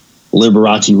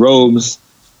 Liberace robes,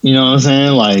 you know what I'm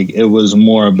saying? Like, it was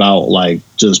more about like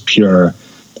just pure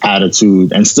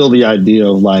attitude, and still the idea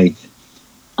of like,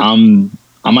 I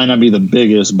might not be the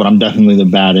biggest, but I'm definitely the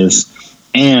baddest.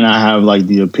 And I have like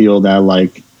the appeal that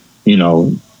like,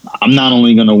 I'm not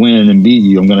only going to win and beat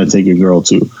you, I'm going to take your girl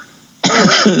too.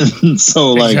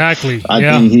 So like, exactly. I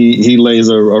think he lays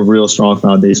a real strong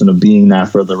foundation of being that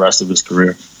for the rest of his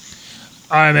career.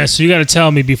 All right, man. So you got to tell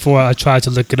me before I try to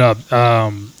look it up.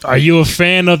 Are you a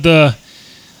fan of the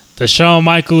Shawn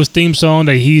Michaels theme song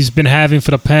that he's been having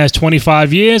for the past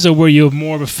 25 years, or were you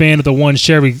more of a fan of the one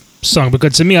Sherri sung?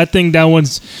 Because to me, I think that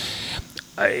one's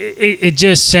it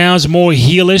just sounds more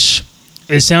heelish.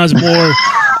 It sounds more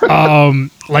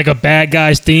like a bad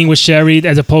guy's theme with Sherry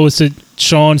as opposed to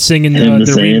Sean singing the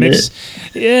remix.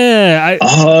 Yeah.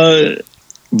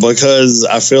 Because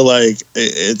I feel like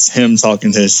it's him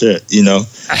talking his shit, you know?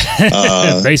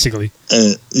 Basically.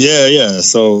 Yeah.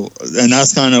 So, and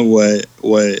that's kind of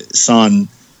what Sean,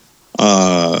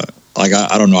 like,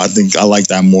 I don't know. I think I like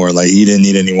that more. Like, he didn't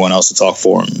need anyone else to talk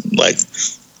for him. Like,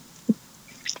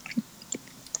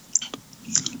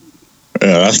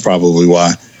 yeah, that's probably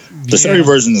why. The Sherry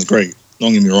version is great.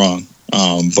 Don't get me wrong.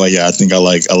 But yeah, I think I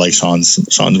like Sean's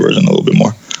version a little bit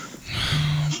more.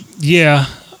 Yeah.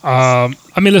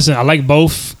 I mean, listen, I like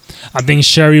both. I think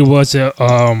Sherry was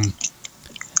an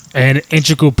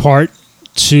integral part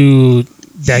to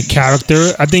that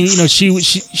character. I think, you know, she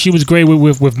was great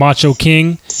with Macho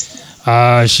King.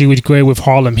 She was great with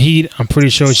Harlem Heat. I'm pretty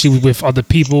sure she was with other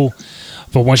people.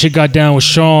 But when she got down with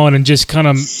Sean and just kind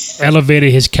of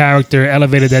elevated his character,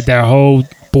 elevated that whole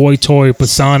boy toy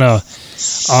persona,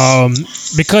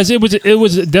 because it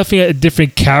was definitely a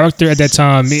different character at that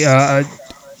time.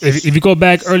 If you go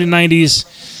back early 90s,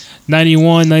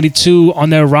 91, 92, on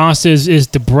their rosters is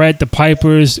the Bret, the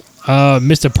Pipers,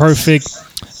 Mr. Perfect,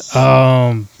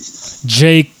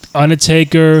 Jake,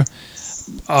 Undertaker.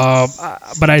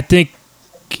 But I think,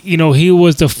 you know, he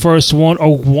was the first one,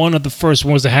 or one of the first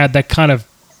ones that had that kind of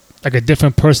like a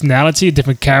different personality, a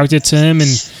different character to him,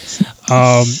 and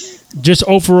just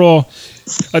overall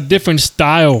a different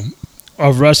style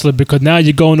of wrestler, because now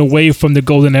you're going away from the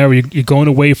golden era. You're going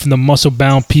away from the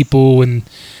muscle-bound people, and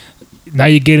now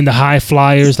you're getting the high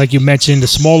flyers, like you mentioned, the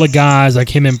smaller guys like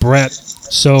him and Bret.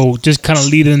 So just kind of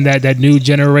leading that new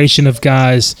generation of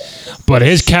guys. But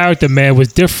his character, man,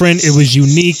 was different. It was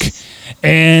unique.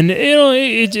 And, you know,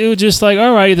 it was just like,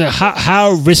 all right,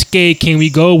 how risque can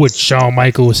we go with Shawn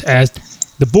Michaels as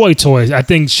the boy toys? I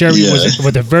think Sherry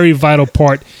was a very vital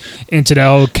part into that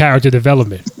whole character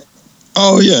development.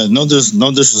 Oh yeah, no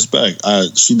disrespect.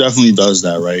 She definitely does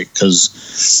that, right?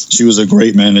 Because she was a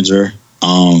great manager,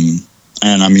 and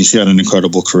I mean, she had an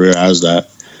incredible career as that.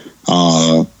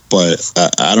 But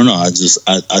I don't know. I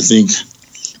think,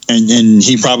 and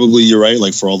he probably, you're right.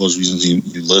 Like for all those reasons you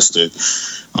listed,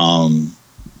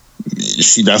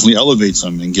 she definitely elevates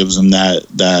him and gives him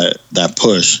that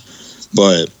push.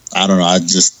 But I don't know. I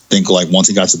just think like once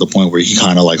he got to the point where he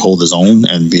kind of like hold his own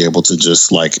and be able to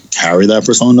just like carry that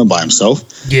persona by himself.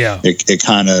 Yeah, it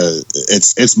kind of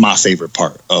it's my favorite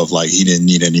part of like he didn't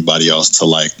need anybody else to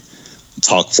like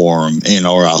talk for him in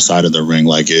or outside of the ring.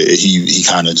 Like he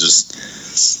kind of just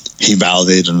he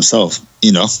validated himself,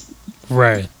 you know.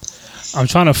 Right. I'm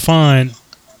trying to find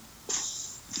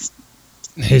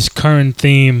his current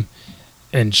theme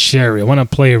in Sherry. I want to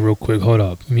play it real quick. Hold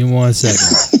up. Give me 1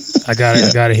 second. I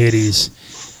gotta hear these.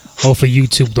 Hopefully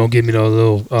YouTube don't give me no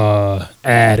little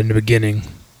ad in the beginning,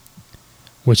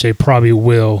 which they probably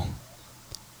will.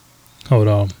 Hold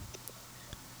on.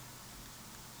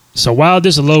 So while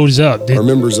this loads up, our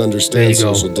members understand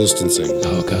social distancing.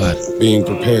 Oh God. Being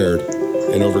prepared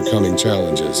and overcoming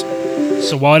challenges.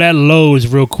 So while that loads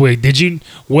real quick,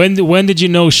 when did you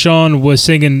know Shawn was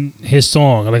singing his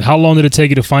song? Like how long did it take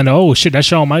you to find out, oh shit, that's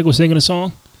Shawn Michaels singing a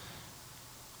song?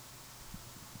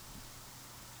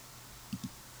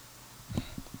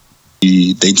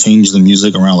 They changed the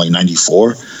music around like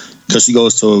 94 because she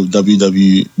goes to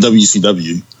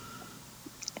WCW,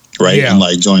 right? Yeah. And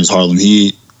like joins Harlem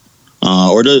Heat.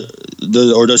 Or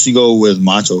does she go with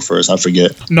Macho first? I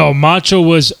forget. No, Macho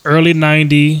was early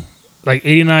 90, like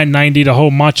 89, 90, the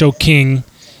whole Macho King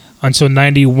until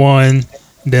 91.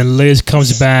 Then Liz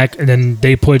comes back, and then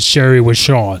they put Sherry with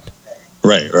Shawn.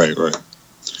 Right.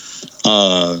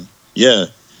 Yeah.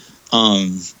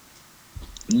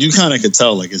 You kind of could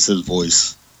tell like it's his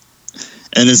voice,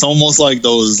 and it's almost like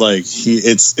those like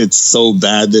it's so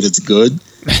bad that it's good.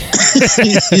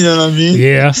 You know what I mean?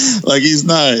 Yeah. Like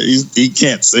he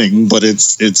can't sing, but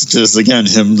it's just again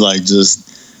him like just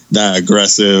that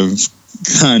aggressive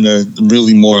kind of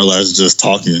really more or less just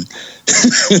talking.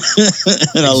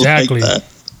 And exactly. I like that.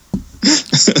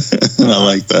 And I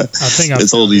like that. I think it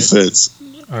totally fits.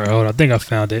 All right, hold on. I think I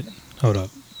found it. Hold up.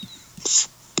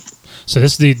 So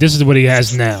this is what he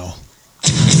has now. I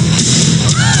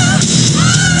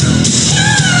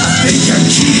think I'm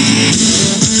cute.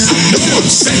 I know I'm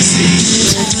sexy.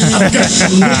 I've got the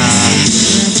moves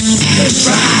that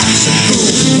drives and go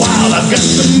wild. I've got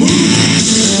the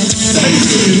moves that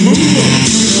really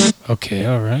move. Okay,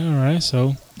 all right.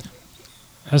 So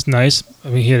that's nice.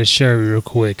 Let me hear the Sherry real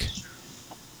quick.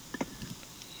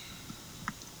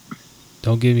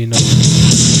 Don't give me no.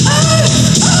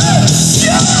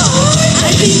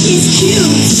 I think he's cute.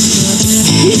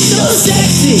 He's so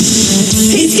sexy.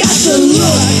 He's got the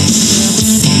look.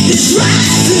 This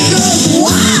rising girl's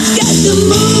wild got the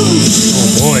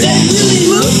moves Boy. that really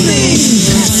move me.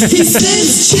 He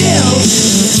sends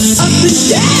chills up and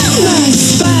down my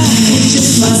spine.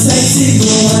 Just my sexy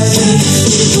boy.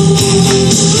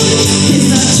 He's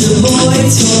not your boy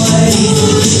toy.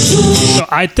 So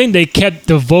I think they kept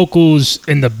the vocals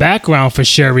in the background for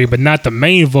Sherry, but not the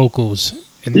main vocals.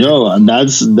 Yo,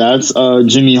 that's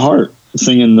Jimmy Hart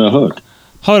singing the hook.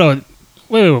 Hold on.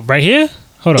 Wait, right here?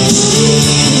 Hold on.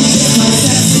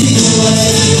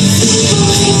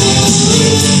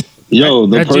 Yo,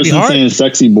 the That's Jimmy person Hart? saying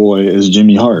 "sexy boy" is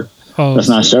Jimmy Hart. Oh, That's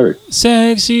not Sherry.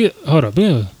 sexy. Hold up.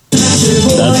 Yeah.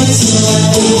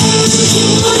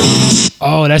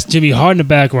 Oh, that's Jimmy Hart in the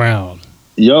background.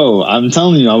 Yo, I'm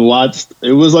telling you, I watched.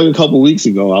 It was like a couple weeks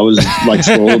ago. I was like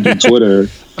scrolling through Twitter,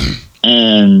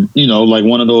 and like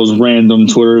one of those random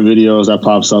Twitter videos that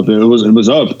pops up. It was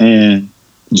up, and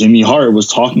Jimmy Hart was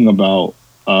talking about.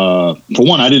 For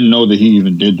one, I didn't know that he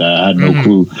even did that. I had no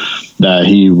clue that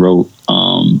he wrote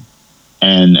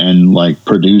and like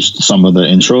produced some of the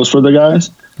intros for the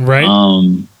guys. Right.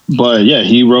 But yeah,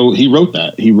 he wrote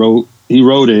that. He wrote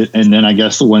it, and then I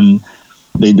guess when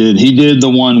he did the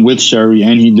one with Sherry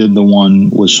and he did the one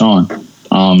with Sean.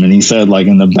 And he said like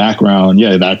in the background,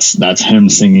 yeah, that's him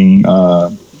singing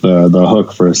the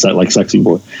hook for like "Sexy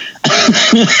Boy,"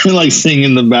 like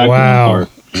singing the background Wow. part.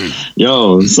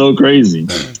 Yo, it's so crazy.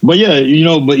 But yeah,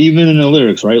 but even in the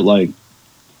lyrics, right? Like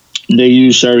they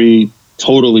use Sherry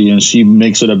totally, and she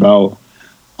makes it about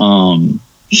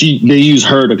they use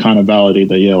her to kind of validate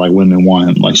that, yeah, like women want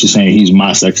him. Like she's saying he's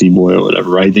my sexy boy or whatever,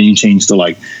 right? Then you change to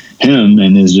like him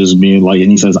and is just being like, and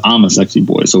he says I'm a sexy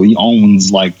boy, so he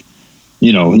owns like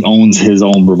he owns his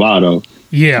own bravado.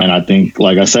 Yeah. And I think,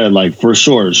 like I said, like for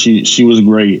sure she was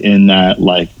great in that,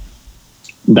 like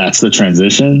that's the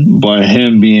transition, but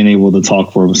him being able to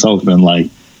talk for himself and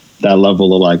like that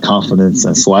level of like confidence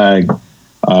and swag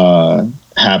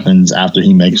happens after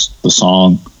he makes the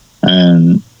song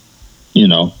and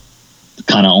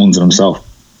kind of owns it himself.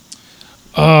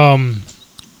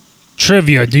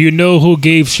 Trivia: do you know who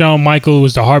gave Shawn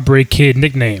Michaels the Heartbreak Kid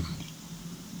nickname?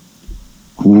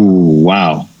 Ooh,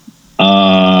 wow.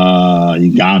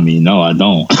 You got me. No, I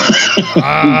don't.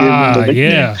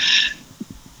 Yeah.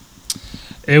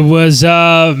 It was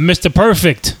Mr.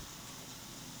 Perfect.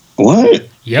 What?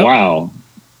 Yep. Wow.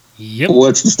 Yep.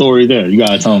 What's the story there? You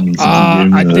gotta tell me.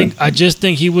 I just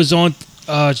think he was on.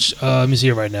 Let me see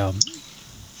it right now.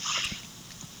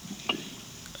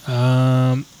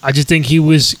 I just think he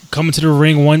was coming to the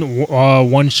ring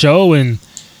one show, and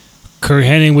Kurt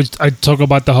Hennig was talk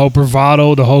about the whole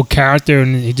bravado, the whole character,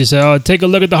 and he just said, "Oh, take a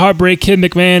look at the Heartbreak Kid,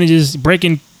 McMahon. He's just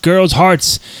breaking girls'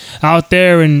 hearts out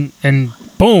there," and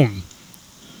boom,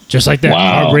 just like that,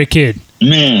 Wow. Heartbreak Kid.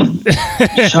 Man,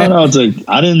 shout out to,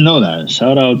 I didn't know that.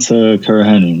 Shout out to Kurt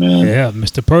Hennig, man. Yeah,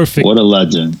 Mr. Perfect. What a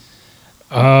legend.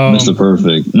 Mr.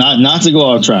 Perfect. Not to go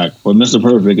off track, but Mr.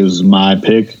 Perfect is my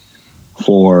pick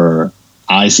for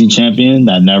IC champion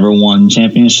that never won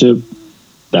championship.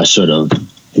 That should have.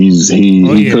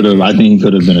 He could have. I think he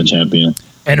could have been a champion.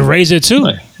 And Razor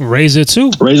too. Razor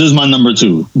too. Razor's my number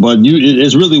 2, but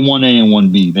it's really 1A and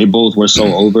 1B. They both were so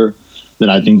over that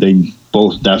I think they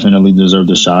both definitely deserve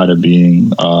the shot at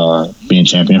being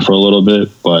champion for a little bit.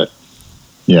 But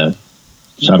yeah,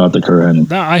 shout out to Kurt Hennig.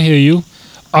 No, I hear you.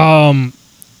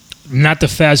 Not to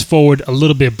fast forward a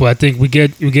little bit, but I think we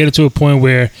get it to a point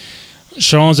where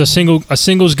Sean's a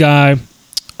singles guy,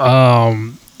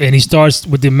 and he starts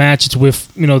with the matches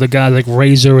with the guys like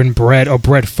Razor and Brett, or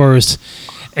Brett first,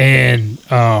 and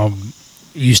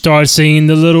you start seeing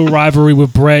the little rivalry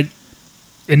with Brett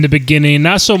in the beginning.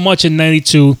 Not so much in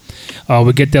 '92.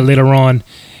 We'll get that later on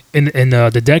in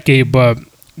the decade, but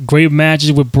great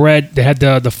matches with Brett. They had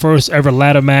the first ever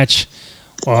ladder match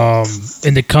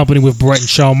in the company with Brett and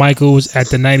Shawn Michaels at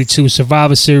the '92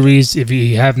 Survivor Series. If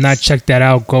you have not checked that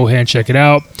out, go ahead and check it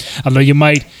out. I know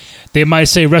they might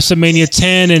say WrestleMania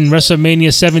 10 and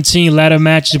WrestleMania 17 ladder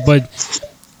matches, but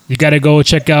you got to go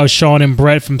check out Shawn and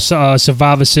Brett from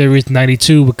Survivor Series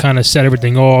 '92. We kind of set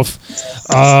everything off,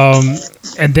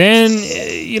 and then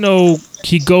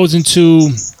he goes into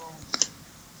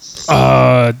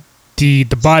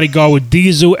the Bodyguard with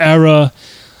Diesel era.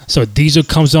 So Diesel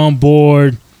comes on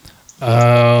board.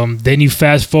 Then you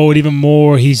fast forward even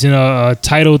more. He's in a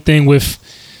title thing with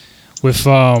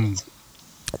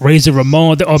Razor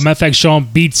Ramon. Matter of fact, Shawn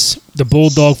beats the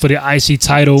Bulldog for the IC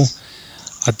title,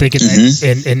 I think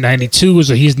in '92.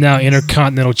 So he's now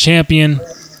Intercontinental Champion.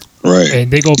 Right. And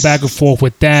they go back and forth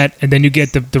with that, and then you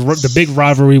get the big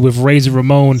rivalry with Razor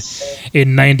Ramon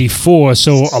in '94.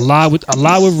 So a lot with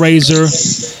Razor.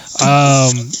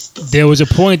 There was a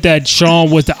point that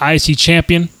Shawn was the IC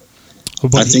champion.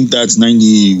 I think that's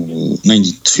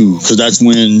 92 because that's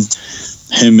when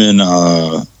him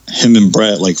and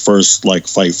Brett like first like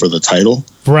fight for the title.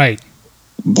 Right.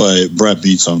 But Brett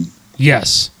beats him.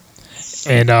 Yes.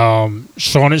 And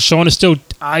Shawn is still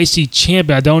IC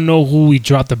champion. I don't know who he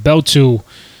dropped the belt to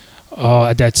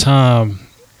at that time,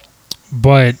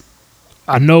 but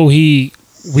I know we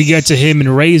get to him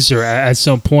and Razor at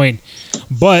some point,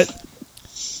 but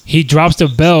he drops the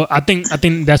belt. I think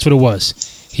that's what it was.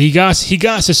 He got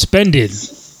suspended.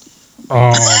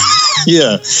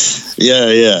 Yeah.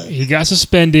 He got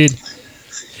suspended,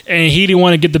 and he didn't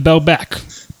want to get the belt back.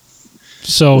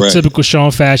 So Right. typical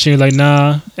Shawn fashion, like,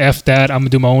 nah, F that, I'm gonna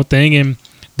do my own thing. And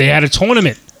they had a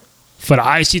tournament for the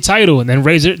IC title, and then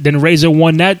Razor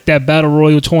won that Battle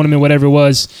Royal tournament, whatever it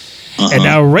was. And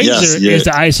now Razor is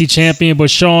the IC champion,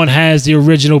 but Shawn has the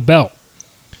original belt.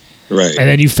 Right. And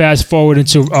then you fast forward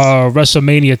into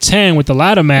WrestleMania 10 with the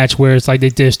ladder match, where it's like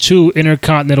there's two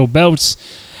intercontinental belts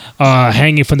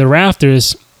hanging from the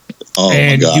rafters,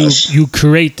 and my gosh. you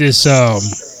create this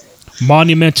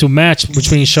monumental match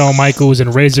between Shawn Michaels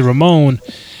and Razor Ramon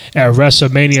at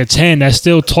WrestleMania 10 that's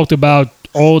still talked about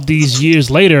all these years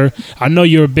later. I know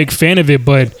you're a big fan of it,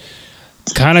 but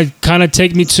kind of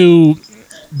take me to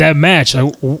that match.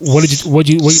 Like, what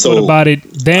you thought about it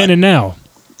then and now?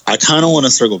 I kind of want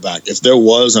to circle back. If there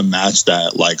was a match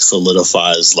that like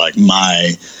solidifies like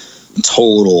my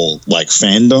total like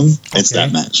fandom, it's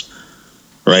that match.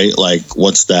 Right? Like,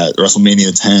 what's that?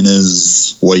 WrestleMania 10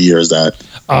 is, what year is that?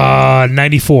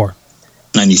 94.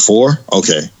 94?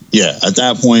 Okay. Yeah. At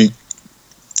that point,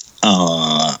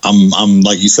 I'm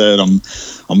like you said, I'm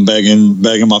begging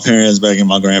my parents, begging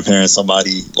my grandparents,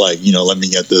 somebody like, let me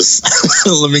get this,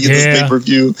 this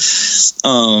pay-per-view.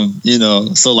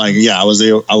 So like, yeah, I was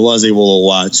able to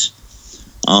watch.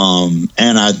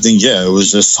 And I think, it was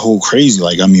just so crazy.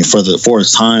 Like, I mean, for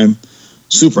its time,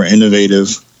 super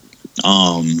innovative.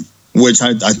 Which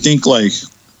I think like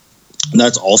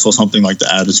that's also something like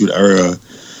the Attitude Era.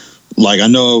 Like, I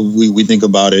know we think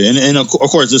about it, and of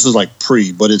course this is like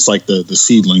but it's like the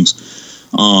seedlings.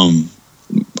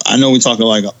 I know we talk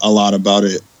like a lot about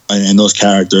it and those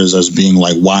characters as being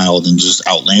like wild and just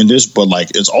outlandish, but like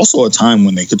it's also a time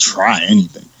when they could try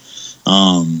anything.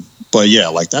 But yeah,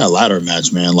 like that ladder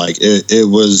match, man, like it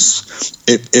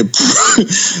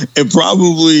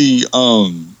probably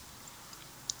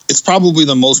it's probably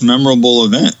the most memorable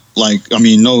event. Like, I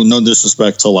mean, no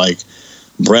disrespect to like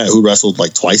Brett, who wrestled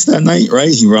like twice that night, right?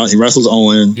 He wrestles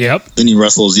Owen, yep. Then he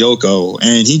wrestles Yoko,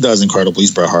 and he does incredible.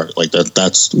 He's Bret Hart, like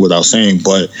that's without saying.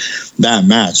 But that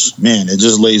match, man, it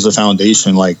just lays the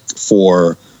foundation like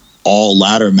for all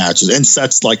ladder matches and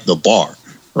sets like the bar,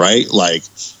 right? Like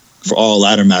for all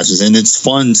ladder matches. And it's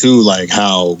fun too, like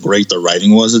how great the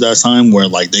writing was at that time, where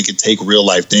like they could take real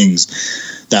life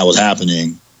things that was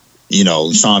happening.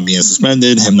 Shawn being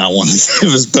suspended, him not wanting to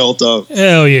give his belt up.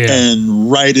 Hell yeah.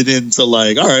 And write it into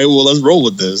like, all right, well, let's roll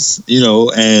with this,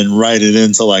 and write it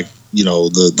into like,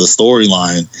 the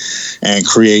storyline and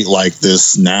create like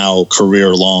this now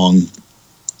career-long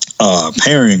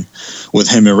pairing with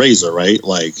him and Razor, right?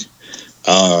 Like,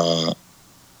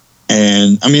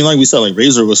 and I mean, like we said, like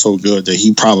Razor was so good that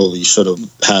he probably should have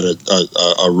had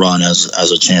a run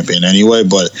as a champion anyway,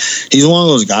 but he's one of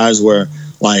those guys where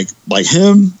like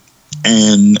him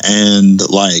and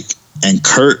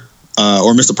Kurt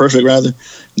or Mr. Perfect rather,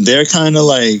 they're kind of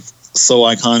like so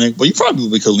iconic, but you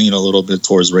probably could lean a little bit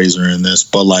towards Razor in this,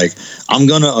 but like I'm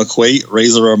gonna equate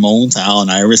Razor Ramon to Allen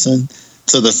Iverson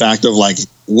to the fact of like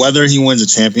whether he wins a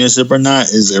championship or not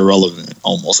is irrelevant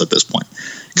almost at this point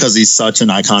because he's such an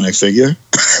iconic figure.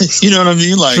 You know what I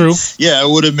mean? Like, true. Yeah, it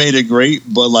would have made it great,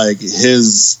 but like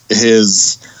his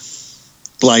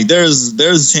like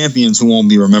there's champions who won't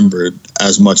be remembered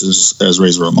as much as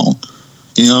Razor Ramon.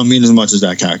 You know what I mean? As much as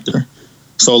that character.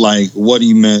 So like what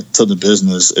he meant to the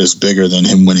business is bigger than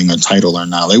him winning a title or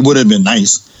not. Like, it would have been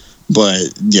nice, but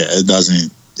yeah, it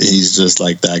doesn't. He's just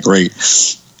like that great.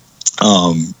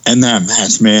 And that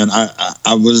match, man,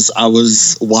 I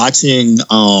was watching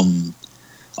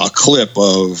a clip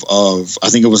of I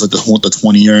think it was at the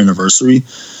 20-year anniversary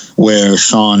where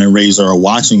Shawn and Razor are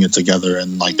watching it together,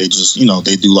 and like they just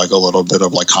they do like a little bit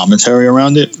of like commentary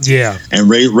around it. Yeah. And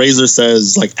Razor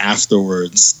says like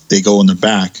afterwards they go in the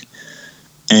back,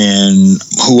 and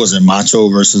who was it? Macho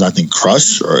versus I think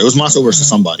Crush, or it was Macho versus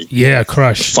somebody. Yeah,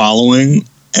 Crush. Following,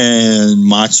 and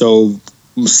Macho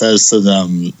says to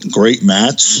them, "Great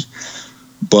match,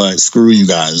 But screw you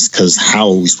guys, because how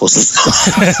are we supposed to?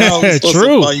 How are we supposed True.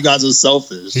 to follow? You guys are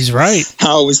selfish. He's right.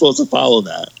 How are we supposed to follow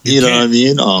that? You know can't. what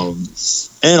I mean?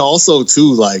 And also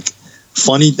too, like,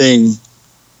 funny thing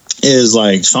is,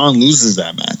 like, Shawn loses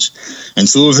that match, and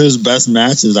two of his best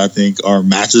matches, I think, are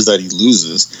matches that he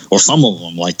loses, or some of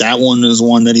them. Like, that one is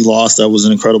one that he lost. That was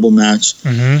an incredible match.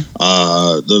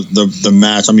 The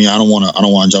match. I mean, I don't want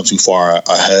to jump too far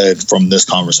ahead from this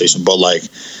conversation, but like,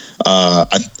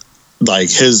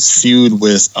 like his feud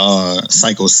with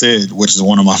Psycho Sid, which is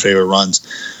one of my favorite runs.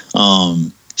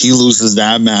 He loses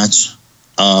that match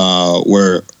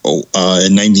where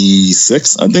in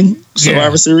 '96, I think,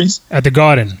 Survivor Series at the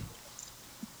Garden.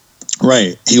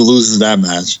 Right, he loses that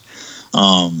match,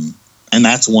 and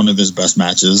that's one of his best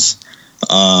matches.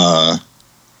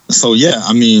 So yeah,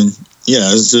 I mean,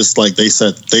 yeah, it's just like they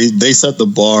set the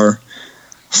bar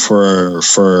for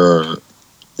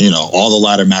you know, all the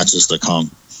ladder matches to come.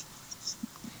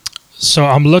 So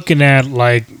I'm looking at,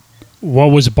 like, what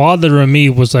was bothering me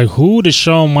was, like, who did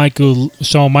Shawn Michaels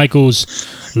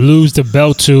lose the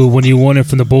belt to when he won it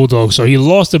from the Bulldog? So he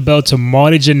lost the belt to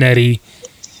Marty Jannetty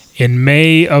in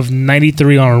May of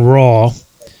 '93 on Raw,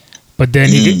 but then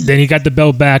he got the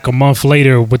belt back a month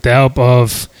later with the help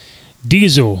of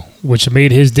Diesel, which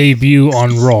made his debut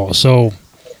on Raw. So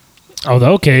I was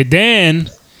like, okay. Then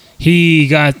he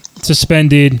got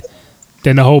suspended.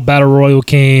 Then the whole Battle Royal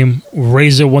came.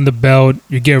 Razor won the belt.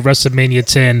 You get WrestleMania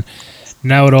 10.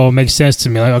 Now it all makes sense to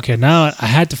me. Like, okay, now I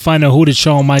had to find out who did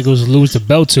Shawn Michaels lose the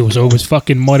belt to. So it was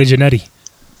fucking Marty Jannetty.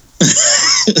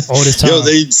 All this time. Yo,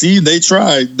 they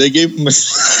tried. They gave him a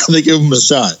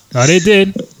shot. No, they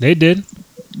did. They did.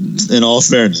 In all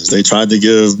fairness, they tried to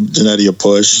give Jannetty a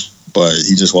push, but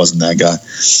he just wasn't that guy.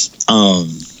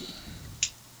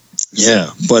 Yeah,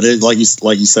 but it, like you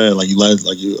said, like you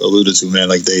alluded to, man,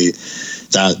 like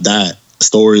that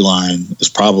storyline is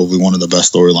probably one of the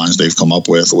best storylines they've come up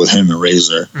with him and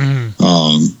Razor. And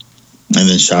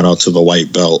then shout out to the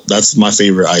white belt. That's my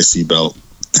favorite IC belt.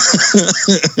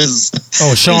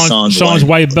 Shawn's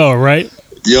white belt, right?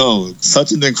 Yo,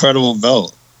 such an incredible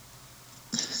belt.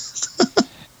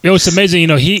 Yo, it's amazing. You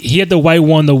know, he had the white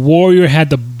one. The Warrior had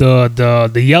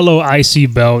the yellow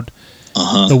IC belt.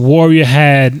 The Warrior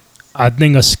had, I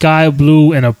think, a sky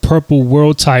blue and a purple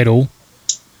world title.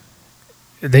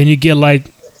 Then you get,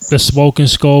 like, the Smoking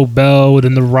Skull belt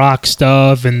and the Rock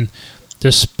stuff and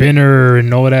the spinner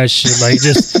and all that shit. Like,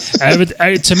 just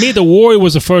to me, the Warrior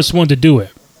was the first one to do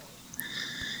it.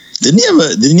 Didn't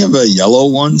he have a yellow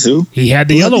one too? He had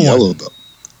the yellow one. Belt.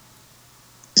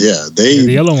 Yeah, the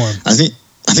yellow one. I think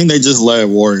they just let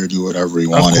Warrior do whatever he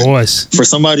wanted. Of course. For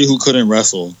somebody who couldn't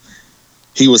wrestle,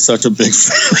 he was such a big,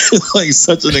 like,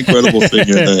 such an incredible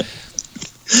figure that.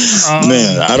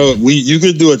 Man, you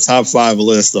could do a top 5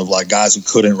 list of, like, guys who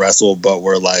couldn't wrestle but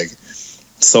were, like,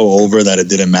 so over that it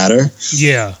didn't matter.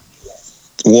 Yeah.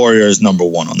 Warrior is number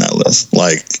 1 on that list.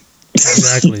 Like,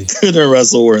 exactly. Couldn't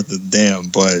wrestle worth a damn,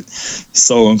 but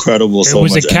so incredible. It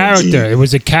was a character. Energy. It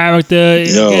was a character.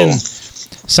 Yo. Again,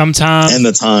 sometimes. And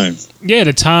the time. Yeah,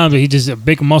 the time. He's just a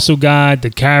big muscle guy. The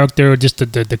character, just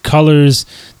the colors,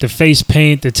 the face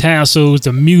paint, the tassels,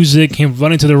 the music, him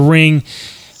running to the ring.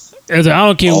 I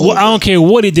don't care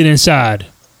what he did inside.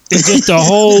 It's just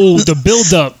the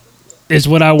build up is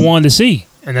what I wanted to see,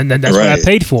 and then that's what I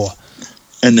paid for.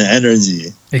 And the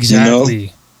energy, exactly, you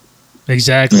know?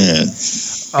 Exactly. Man.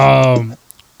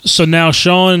 So now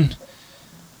Shawn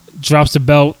drops the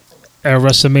belt at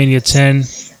WrestleMania 10,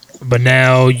 but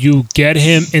now you get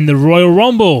him in the Royal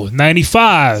Rumble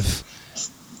 '95.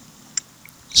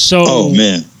 So, oh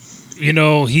man, you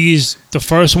know he's the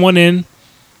first one in.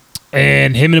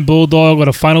 And him and Bulldog are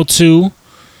the final 2.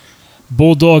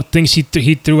 Bulldog thinks he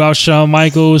threw out Shawn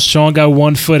Michaels. Shawn got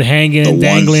 1 foot hanging and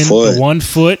dangling. The 1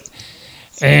 foot.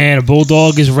 And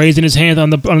Bulldog is raising his hand on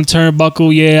the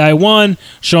turnbuckle. Yeah, I won.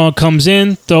 Shawn comes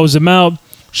in, throws him out.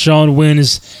 Shawn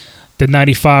wins the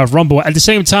 '95 Rumble. At the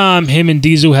same time, him and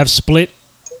Diesel have split.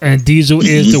 And Diesel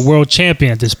is the world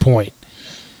champion at this point.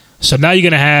 So now you're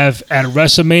going to have, at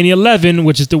WrestleMania 11,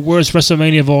 which is the worst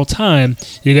WrestleMania of all time,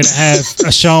 you're going to have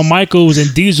Shawn Michaels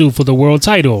and Diesel for the world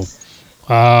title.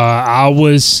 I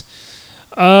was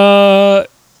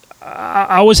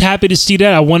happy to see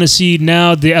that. I want to see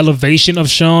now the elevation of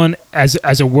Shawn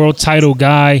as a world title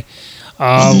guy,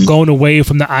 going away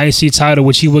from the IC title,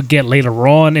 which he would get later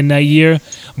on in that year.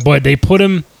 But they put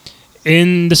him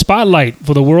in the spotlight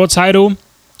for the world title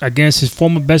against his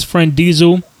former best friend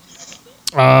Diesel.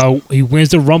 He wins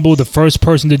the Rumble, the first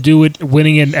person to do it,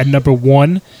 winning it at number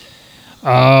 1.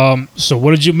 So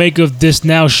what did you make of this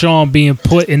now, Shawn being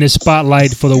put in the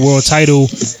spotlight for the world title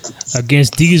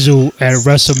against Diesel at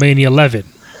WrestleMania 11?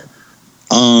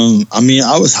 I mean,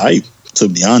 I was hyped, to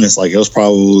be honest. Like, it was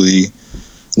probably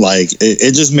like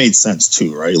it just made sense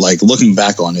too, right? Like, looking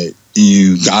back on it,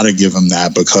 you gotta give him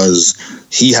that because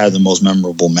he had the most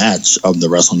memorable match of the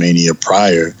WrestleMania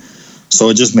prior. So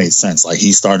it just made sense. Like,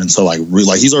 he's starting to like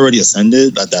he's already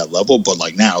ascended at that level, but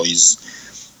like now he's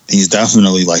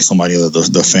definitely like somebody that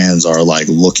the fans are like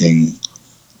looking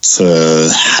to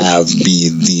have be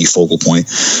the focal point.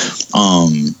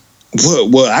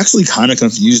 What actually kind of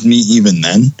confused me even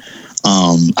then.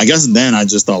 I guess then I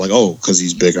just thought like, oh, because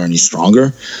he's bigger and he's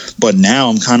stronger. But now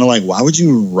I'm kind of like, why would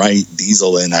you write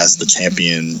Diesel in as the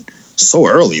champion so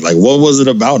early? Like, what was it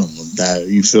about him that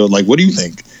you feel like? What do you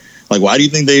think? Like, why do you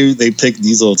think they picked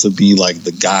Diesel to be like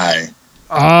the guy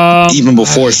even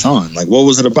before Shawn? Like, what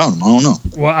was it about him? I don't know.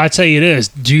 Well, I tell you this: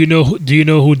 do you know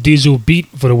who Diesel beat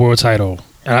for the world title?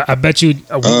 I bet you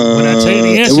when I tell you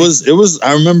the answer, it was.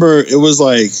 I remember it was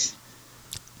like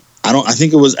I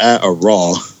think it was at a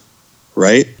Raw,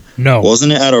 right? No,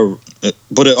 wasn't it at a?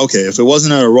 But okay, if it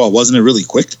wasn't at a Raw, wasn't it really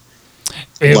quick?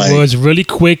 It was really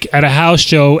quick at a house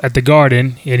show at the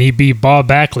Garden, and he beat Bob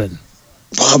Backlund.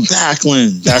 Bob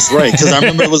Backlund, that's right. Because I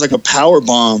remember it was like a power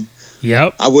bomb.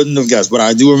 Yep. I wouldn't have guessed, but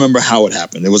I do remember how it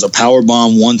happened. It was a power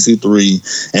bomb, 1, 2, 3,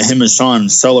 and him and Shawn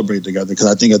celebrate together because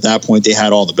I think at that point they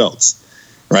had all the belts,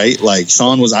 right? Like,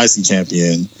 Shawn was IC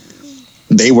champion,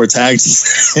 they were tag team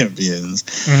champions,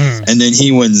 and then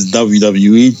he wins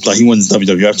WWE, like he wins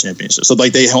WWF championship. So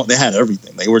like they had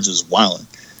everything. They were just wilding.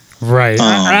 Right.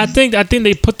 I think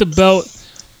they put the belt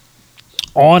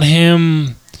on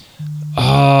him.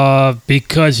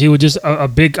 Because he was just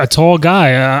a tall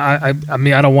guy. I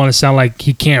mean, I don't want to sound like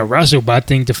he can't wrestle, but I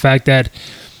think the fact that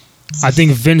I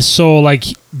think Vince saw like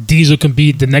Diesel can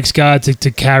be the next guy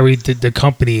to carry the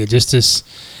company. Just this,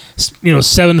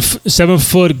 7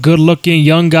 foot, good looking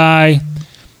young guy.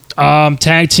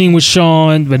 Tag team with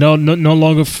Shawn, but no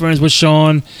longer friends with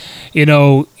Shawn.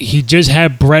 He just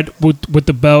had Brett with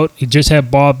the belt. He just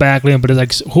had Bob Backlund, but it's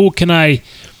like who can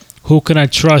I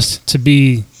trust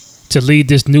to lead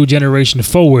this new generation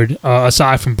forward,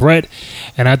 aside from Brett?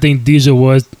 And I think Diesel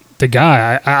was the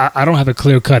guy. I don't have a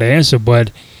clear-cut answer,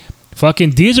 but fucking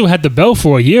Diesel had the belt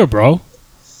for a year, bro.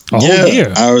 A whole year.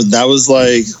 That was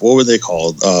like, what were they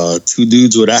called? 2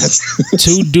 dudes with attitude.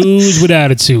 2 dudes with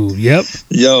attitude, yep.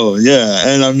 Yo, yeah.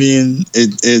 And I mean,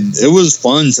 it was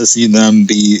fun to see them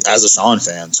be, as a Shawn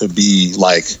fan, to be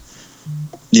like,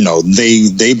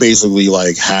 they basically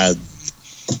like had,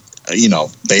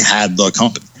 they had the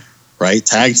company. Right,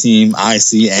 tag team,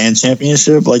 IC, and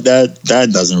championship, like that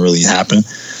doesn't really happen.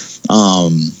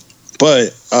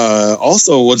 But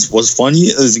also, what's funny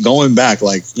is going back,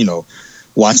 like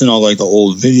watching all like the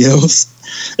old videos.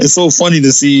 It's so funny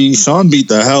to see Shawn beat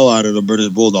the hell out of the British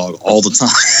Bulldog all the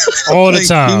time. All the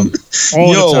time.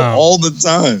 All the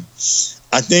time.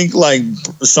 I think like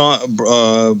Shawn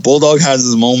Bulldog has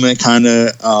his moment kind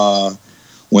of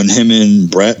when him and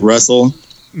Brett wrestle.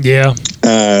 Yeah.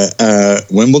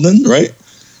 Wimbledon, right?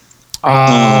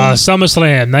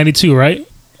 SummerSlam 92, right?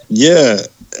 Yeah.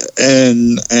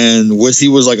 And which he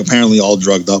was like apparently all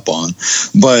drugged up on.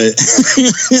 But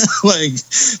like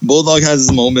Bulldog has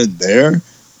his moment there.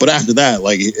 But after that,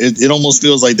 like it almost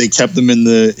feels like they kept him in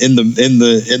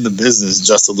the business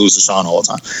just to lose to Shawn all the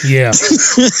time. Yeah.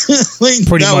 Like,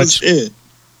 pretty that much. Was it.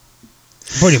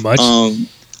 Pretty much.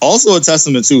 Also a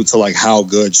testament too to like how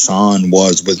good Shawn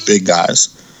was with big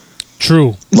guys.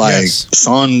 True. Like yes.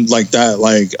 Shawn, like that.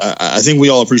 Like I think we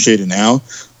all appreciate it now,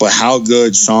 but how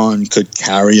good Shawn could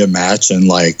carry a match and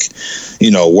like,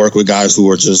 work with guys who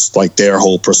were just like their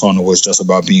whole persona was just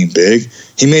about being big.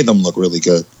 He made them look really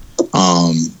good.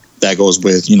 That goes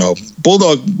with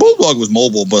Bulldog. Bulldog was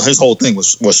mobile, but his whole thing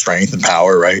was strength and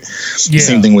power, right? Yeah.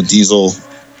 Same thing with Diesel.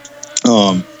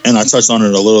 And I touched on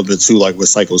it a little bit too, like with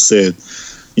Psycho Sid.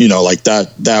 Like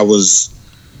that was,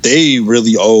 they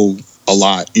really owe a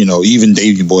lot, even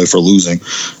Davey Boy for losing,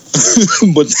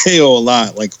 but they owe a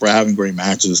lot, like for having great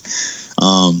matches,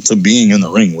 to being in the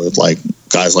ring with like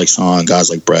guys like Shawn, guys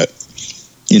like Brett,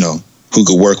 who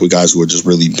could work with guys who are just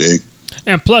really big.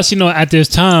 And plus, at this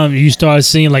time, you started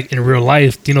seeing like in real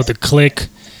life, the Click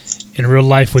in real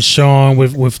life with Shawn,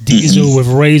 with Diesel, with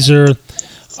Razor.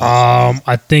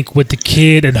 I think with the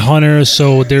Kid and Hunter,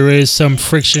 so there is some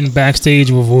friction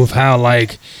backstage with how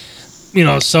like,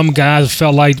 some guys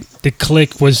felt like the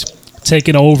Click was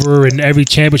taking over and every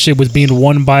championship was being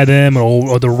won by them,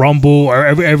 or the Rumble, or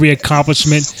every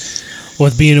accomplishment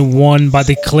was being won by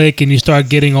the Click, and you start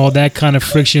getting all that kind of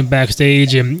friction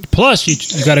backstage. And plus,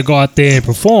 you got to go out there and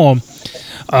perform.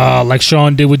 Like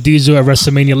Shawn did with Diesel at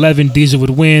WrestleMania 11. Diesel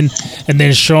would win, and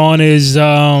then Shawn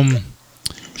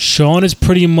Shawn is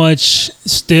pretty much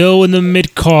still in the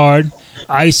mid card,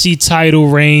 IC title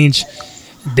range.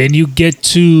 Then you get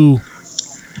to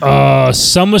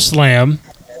SummerSlam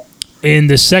in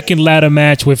the second ladder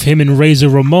match with him and Razor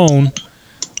Ramon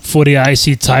for the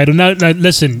IC title. Now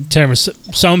listen, Terrence,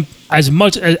 as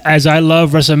much as I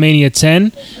love WrestleMania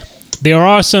 10, there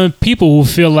are some people who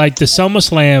feel like the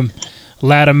SummerSlam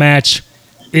ladder match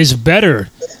is better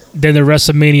than the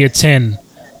WrestleMania 10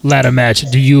 ladder match.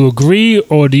 Do you agree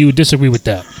or do you disagree with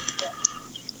that?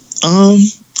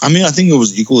 I mean, I think it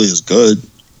was equally as good,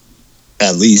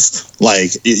 at least.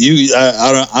 Like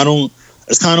I don't.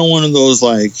 It's kind of one of those,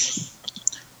 like,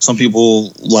 some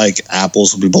people like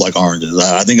apples, some people like oranges.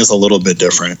 I think it's a little bit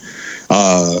different,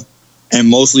 and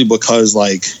mostly because,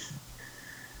 like,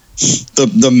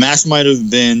 the match might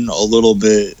have been a little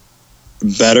bit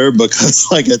better because,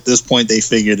 like, at this point they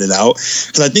figured it out,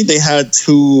 because I think they had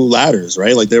 2 ladders,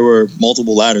 right? Like, there were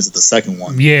multiple ladders at the second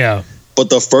one. Yeah, but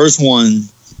the first one,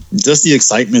 just the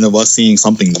excitement of us seeing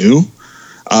something new,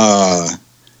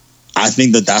 I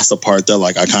think that's the part that,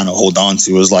 like, I kind of hold on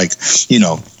to, is, like, you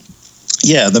know,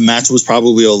 yeah, the match was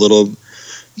probably a little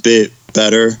bit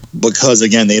better because,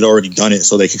 again, they'd already done it,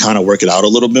 so they could kind of work it out a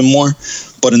little bit more.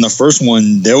 But in the first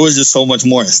one, there was just so much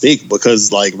more at stake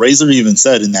because, like, Razor even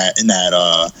said in that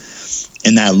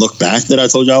look back that I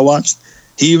told you I watched,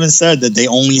 he even said that they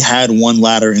only had 1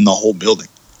 ladder in the whole building.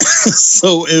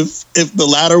 So if the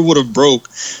ladder would have broke,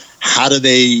 how do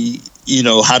they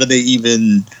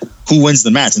even, who wins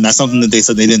the match? And that's something that they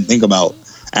said they didn't think about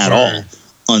at all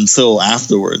until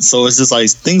afterwards. So it's just like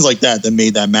things like that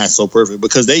made that match so perfect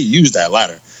because they used that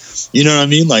ladder. You know what I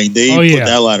mean? Like, they put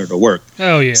that ladder to work.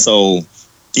 Hell yeah. So,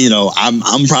 you know,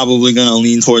 I'm probably gonna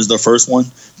lean towards the first one,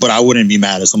 but I wouldn't be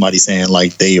mad at somebody saying,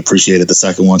 like, they appreciated the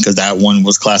second one because that one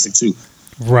was classic too.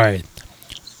 Right.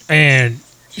 And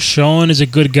Shawn is a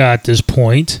good guy at this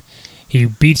point. He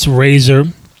beats Razor.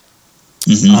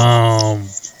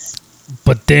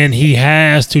 But then he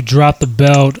has to drop the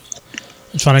belt.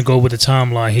 I'm trying to go with the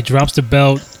timeline. He drops the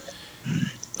belt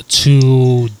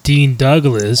to Dean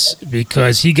Douglas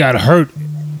because he got hurt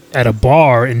at a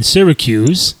bar in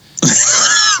Syracuse.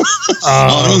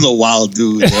 That was a wild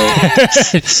dude,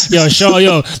 yo.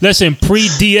 Shawn, listen,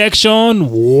 pre-DX Shawn,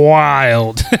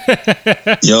 wild.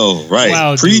 Yo,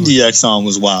 right. Pre-DX Shawn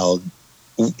was wild.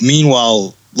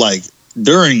 Meanwhile, like,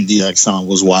 during DX Shawn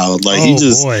was wild. Like,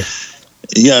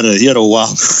 he had a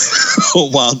wild a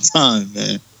wild time,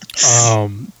 man.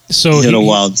 So he had a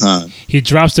wild time. He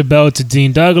drops the belt to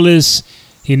Dean Douglas.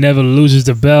 He never loses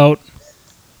the belt.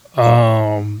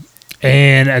 And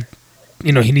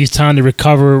he needs time to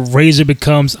recover. Razor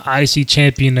becomes IC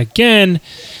champion again.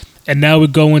 And now we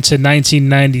go into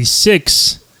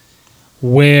 1996,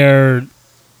 where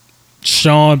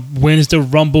Shawn wins the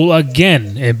Rumble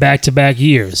again in back-to-back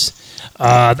years.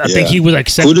 I think he was like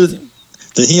second.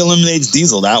 Did he eliminate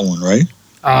Diesel that one, right?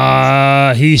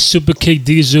 He super kicked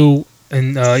Diesel,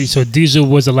 and so Diesel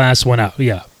was the last one out.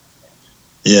 Yeah,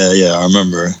 I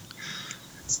remember.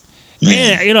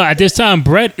 Man. And at this time,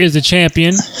 Bret is the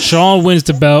champion. Shawn wins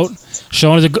the belt.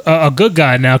 Shawn is a good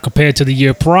guy now compared to the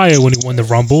year prior when he won the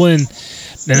Rumble, and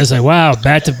then it's like, wow,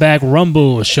 back-to-back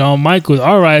Rumble, Shawn Michaels.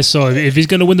 All right, so if he's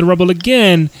gonna win the Rumble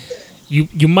again,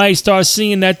 you might start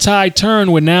seeing that tide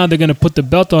turn where now they're gonna put the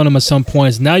belt on him at some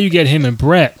points. Now you get him and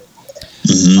Bret.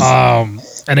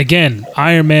 And again,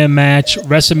 Iron Man match,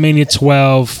 WrestleMania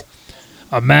 12,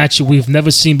 a match we've never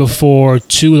seen before.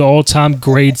 2 of the all-time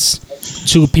greats,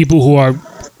 2 people who are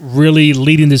really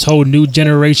leading this whole new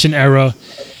generation era.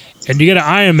 And you get an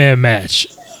Iron Man match.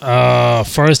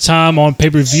 First time on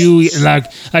pay-per-view.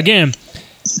 Like, again,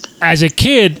 as a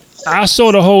kid, I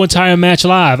saw the whole entire match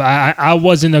live. I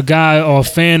wasn't a guy or a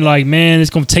fan like, man, it's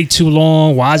going to take too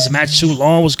long. Why is this match too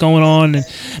long? What's going on? And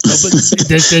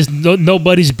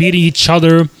nobody's beating each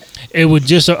other. It was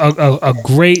just a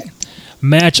great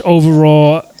match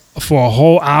overall for a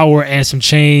whole hour and some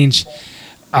change.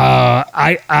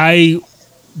 I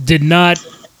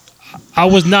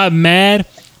was not mad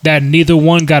that neither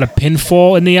one got a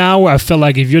pinfall in the hour. I felt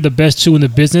like if you're the best 2 in the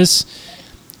business,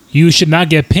 you should not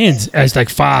get pinned as like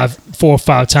 4 or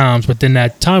 5 times within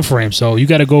that time frame. So you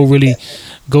got to go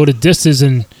the distance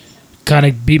and kind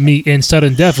of beat me in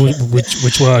sudden death,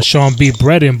 which Shawn beat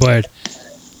Bret in. But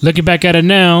looking back at it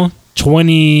now,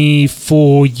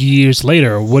 24 years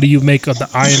later, what do you make of the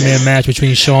Iron Man match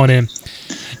between Shawn and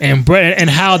Bret, and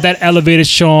how that elevated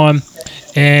Shawn,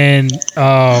 and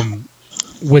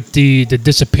with the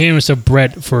disappearance of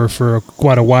Bret for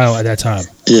quite a while at that time?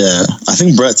 Yeah, I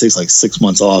think Bret takes like 6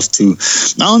 months off too.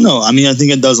 I don't know. I mean, I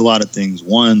think it does a lot of things.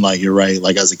 One, like, you're right.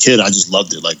 Like, as a kid, I just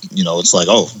loved it. Like, it's like,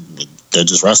 oh, they're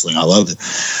just wrestling. I loved it.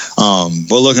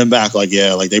 But looking back, like,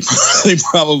 yeah, like they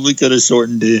probably could have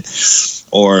shortened it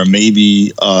or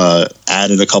maybe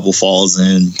added a couple falls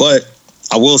in. But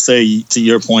I will say, to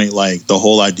your point, like the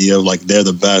whole idea of like they're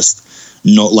the best,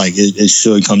 no, like it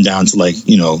should come down to like,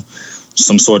 you know,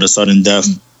 some sort of sudden death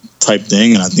type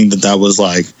thing. And I think that was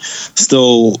like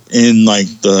still in like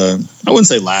the, I wouldn't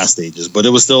say last stages, but it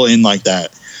was still in like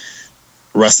that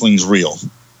wrestling's real,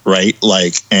 right?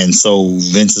 Like, and so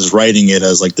Vince is writing it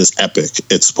as like this epic.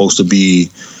 It's supposed to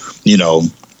be, you know,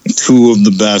 two of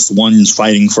the best. One's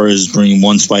fighting for his dream,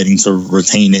 one's fighting to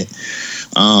retain it.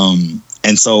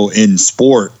 And so in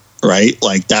sport, right,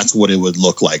 like that's what it would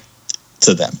look like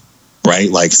to them,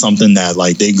 right? Like something that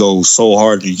like they go so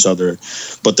hard at each other,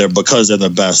 but because they're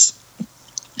the best,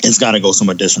 it's got to go some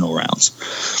additional rounds.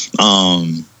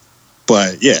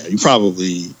 But yeah, you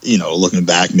probably, you know, looking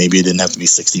back, maybe it didn't have to be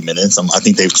 60 minutes. I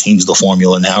think they've changed the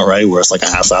formula now, right? Where it's like a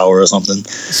half hour or something.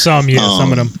 Some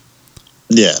of them.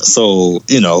 Yeah, so,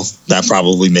 you know, that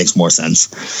probably makes more sense.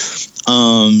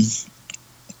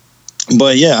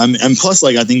 But yeah, and plus,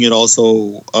 like, I think it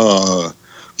also,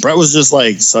 Brett was just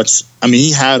like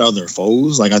he had other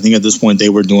foes. Like, I think at this point they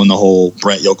were doing the whole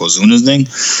Brett Yokozuna thing,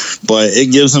 but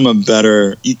it gives him a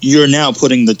better, you're now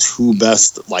putting the two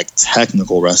best, like,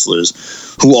 technical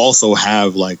wrestlers who also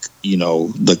have, like, you know,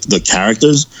 the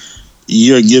characters.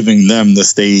 You're giving them the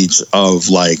stage of,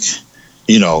 like,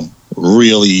 you know,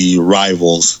 really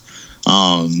rivals,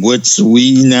 which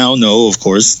we now know, of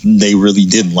course, they really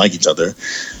didn't like each other.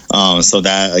 So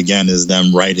that, again, is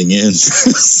them writing in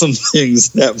some things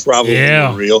that probably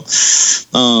were real.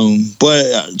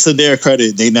 But to their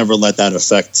credit, they never let that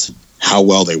affect how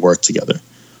well they work together.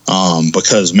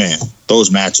 Because, man,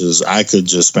 those matches, I could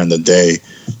just spend a day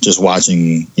just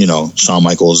watching, you know, Shawn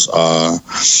Michaels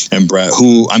and Brett,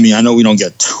 who, I mean, I know we don't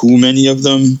get too many of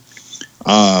them.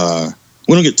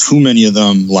 We don't get too many of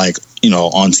them, like, you know,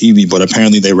 on TV, but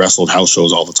apparently they wrestled house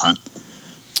shows all the time.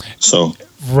 So,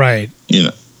 right. You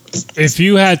know. If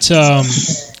you had to,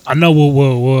 I know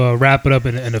we'll wrap it up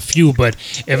in a few, but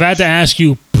if I had to ask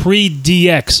you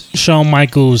pre-DX Shawn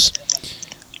Michaels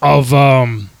of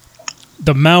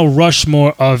the Mount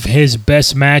Rushmore of his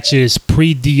best matches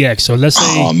pre-DX, so let's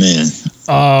say, oh man,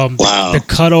 wow, the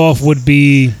cutoff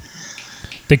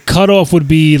would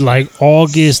be like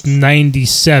August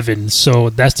 '97, so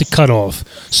that's the cutoff.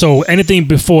 So anything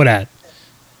before that,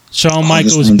 Shawn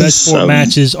Michaels' best 4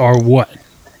 matches are what?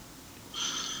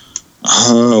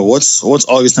 What's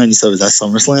August '97? Is that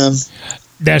SummerSlam?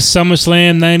 That's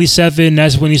SummerSlam '97.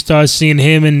 That's when you start seeing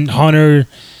him and Hunter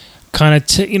kind of,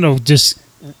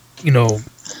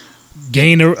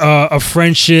 gain a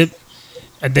friendship,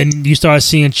 and then you start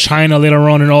seeing China later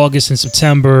on in August and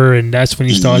September, and that's when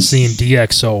you start seeing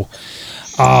DX. So,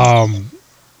 I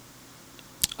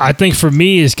think for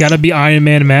me, it's got to be Iron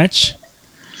Man match.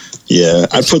 Yeah,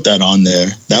 I put that on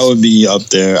there. That would be up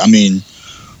there. I mean.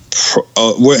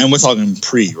 We're talking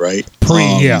pre, right?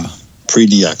 Yeah. Pre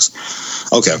DX.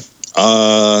 Okay.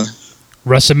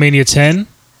 WrestleMania 10?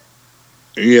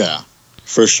 Yeah,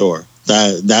 for sure.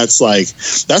 That's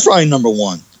probably number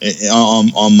one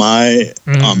on my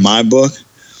book.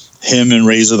 Him and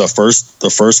Razor, the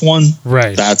first one.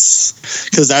 Right. That's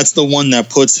because that's the one that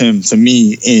puts him, to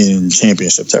me, in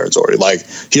championship territory. Like,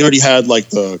 he already had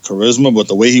like the charisma, but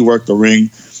the way he worked the ring,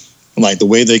 like the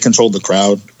way they controlled the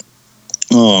crowd.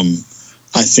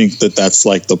 I think that's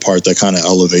like the part that kind of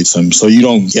elevates him. So you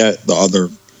don't get the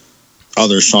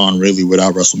other Shawn really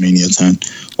without WrestleMania 10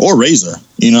 or Razor.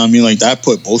 You know what I mean? Like, that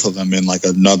put both of them in like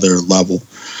another level.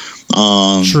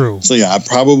 True. So yeah, I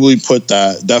probably put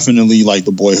that definitely like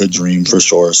the boyhood dream for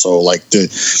sure. So like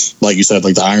like you said,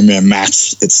 like the Iron Man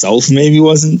match itself maybe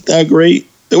wasn't that great.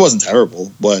 It wasn't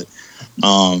terrible, but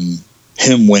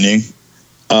him winning,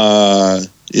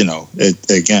 you know,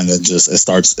 it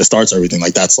starts everything.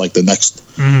 Like, that's like the next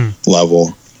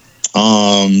level.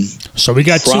 So we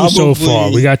got 2 so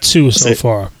far. We got 2 so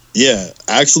far. Yeah,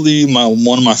 actually,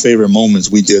 one of my favorite moments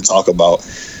we did talk about,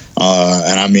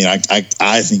 and I mean, I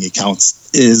think it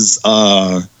counts, is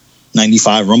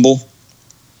 95 Rumble.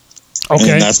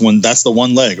 Okay, and that's the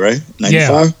one leg, right?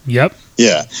 95. Yeah. Yep.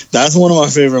 Yeah, that's one of my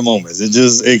favorite moments.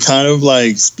 It kind of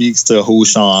like speaks to who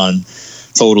Shawn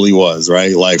totally was,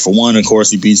 right? Like, for one, of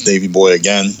course, he beats Davey Boy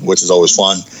again, which is always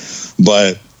fun.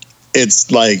 But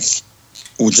it's like,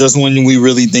 just when we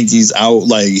really think he's out,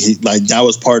 like that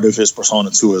was part of his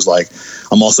persona too. Is like,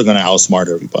 I'm also gonna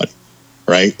outsmart everybody,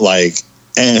 right? Like,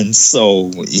 and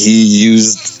so he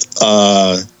used,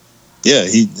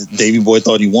 Davey Boy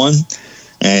thought he won,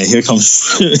 and here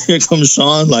comes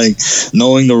Shawn, like,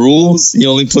 knowing the rules. He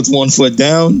only puts one foot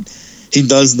down. He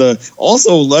does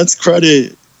also, let's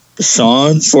credit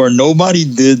Sean for nobody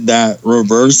did that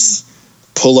reverse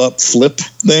pull-up flip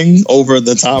thing over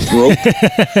the top rope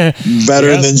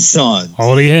better than Sean.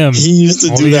 Only him. He used to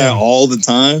do that all the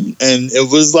time, and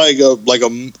it was like a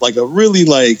really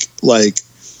like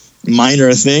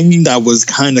minor thing that was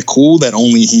kind of cool that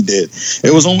only he did.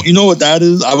 It was only, you know what that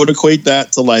is? I would equate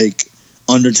that to like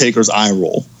Undertaker's eye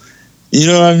roll. You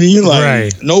know what I mean?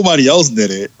 Like nobody else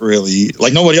did it really.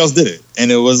 Like nobody else did it,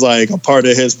 and it was like a part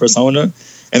of his persona.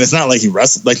 And it's not like he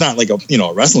wrestled, like not like a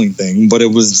a wrestling thing, but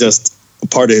it was just a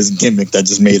part of his gimmick that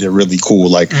just made it really cool.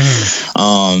 Like,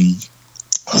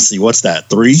 let's see, what's that?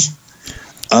 3? We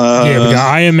got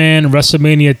Iron Man,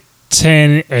 WrestleMania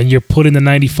 10, and you're putting the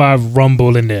 95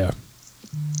 Rumble in there.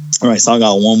 All right, so I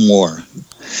got one more.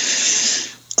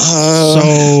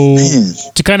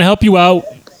 To kind of help you out,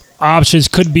 options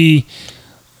could be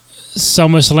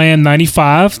SummerSlam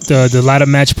 95, the ladder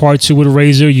match part 2 with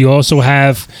Razor. You also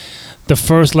have the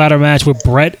first ladder match with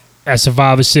Brett at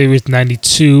Survivor Series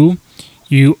 92.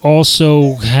 You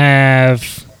also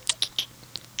have,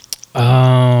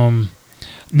 now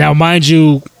mind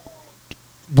you,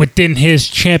 within his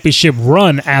championship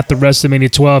run after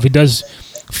WrestleMania 12, he does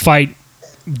fight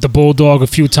the Bulldog a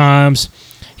few times.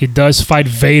 He does fight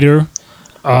Vader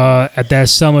at that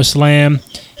SummerSlam.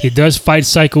 He does fight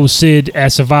Psycho Sid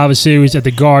at Survivor Series at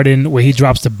the Garden, where he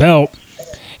drops the belt.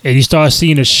 And you start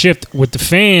seeing a shift with the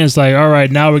fans. Like, all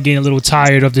right, now we're getting a little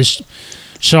tired of this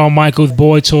Shawn Michaels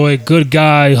boy toy, good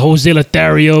guy, Jose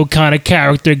Lothario kind of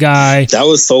character guy. That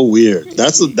was so weird.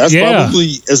 That's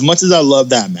probably, as much as I love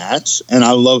that match, and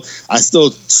I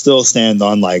still stand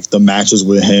on like the matches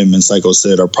with him and Psycho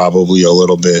Sid are probably a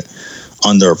little bit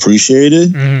underappreciated.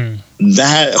 Mm-hmm.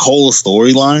 That whole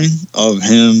storyline of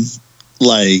him,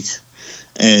 like,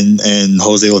 and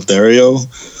Jose Lothario,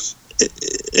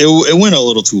 it went a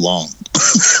little too long.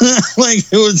 Like,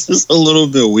 it was just a little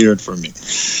bit weird for me.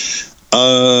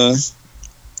 I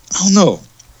don't know.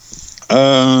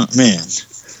 Man.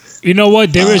 You know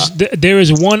what? There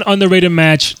is one underrated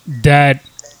match that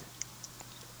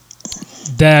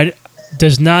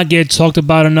does not get talked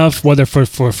about enough, whether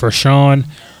for Shawn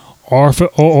or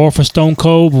for Stone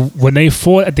Cold, when they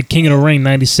fought at the King of the Ring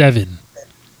 97.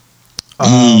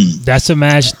 That's a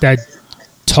match that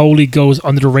totally goes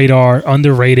under the radar,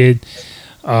 underrated.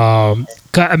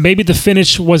 Maybe the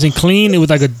finish wasn't clean. It was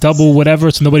like a double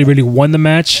whatever, so nobody really won the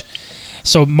match.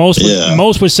 So most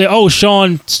would say, "Oh,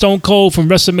 Stone Cold from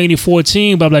WrestleMania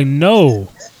 14," but I'm like, no.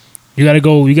 You gotta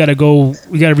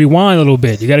rewind a little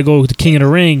bit. You gotta go to King of the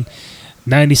Ring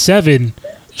 97,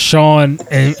 Shawn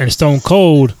and Stone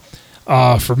Cold.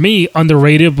 For me,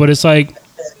 underrated, but it's like,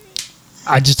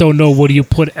 I just don't know what do you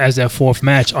put as that fourth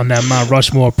match on that Mount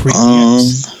Rushmore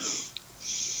pre-DX.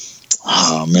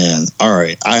 Oh man! All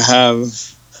right, I'm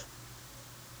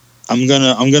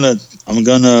gonna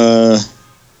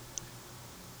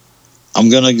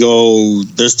go.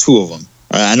 There's 2 of them.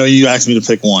 I know you asked me to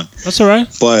pick one. That's all right.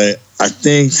 But I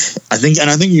think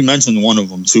you mentioned one of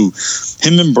them too.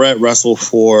 Him and Brett wrestled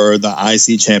for the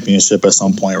IC championship at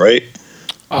some point, right?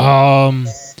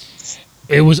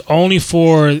 It was only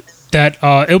for that.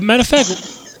 Matter of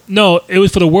fact, no, it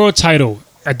was for the world title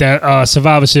at that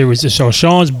Survivor Series. So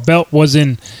Shawn's belt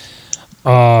wasn't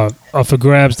up for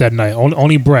grabs that night.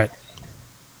 Only Brett.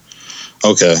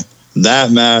 Okay,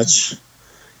 that match,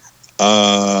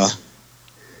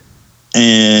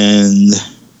 and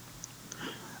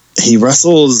he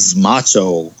wrestles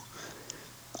Macho.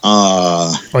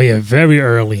 Very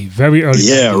early.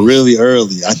 Yeah, really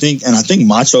early. I think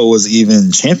Macho was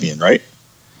even champion, right?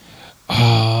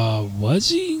 Was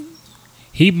he?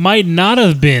 He might not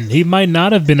have been.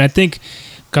 I think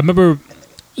I remember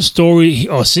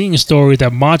seeing a story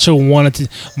that Macho wanted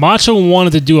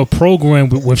to do a program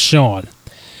with Shawn,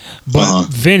 but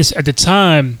Vince at the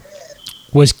time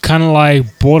was kind of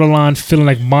like borderline feeling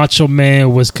like Macho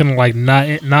Man was kind of like not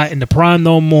in the prime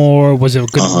no more. Was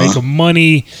it going to make him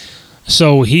money?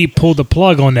 So he pulled the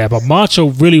plug on that. But Macho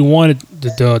really wanted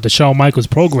the Shawn Michaels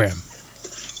program.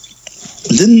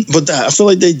 I feel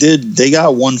like they did. They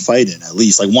got one fight in at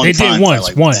least, like one they time. Did once,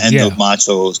 like the end of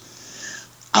Macho's.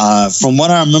 From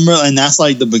what I remember, and that's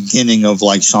like the beginning of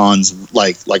like Shawn's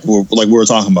like we were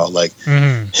talking about, like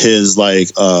his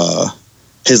like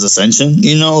his ascension.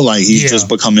 You know, like he's just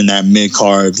becoming that mid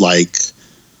card, like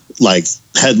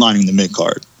headlining the mid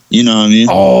card. You know what I mean?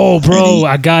 Oh, bro,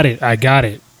 I got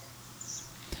it.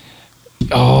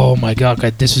 Oh my god,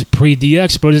 this is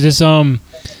pre-DX, bro. This is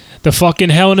the fucking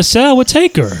Hell in a Cell with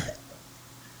Taker.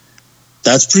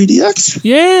 That's pre-DX?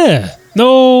 Yeah.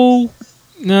 No.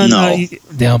 No.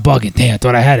 Damn, bugging. Damn, I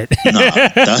thought I had it. No,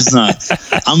 that's not.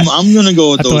 I'm gonna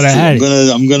go with those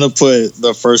two. I'm gonna put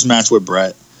the first match with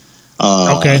Brett.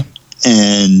 Okay.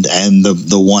 And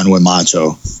the one with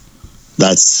Macho.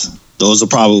 Those are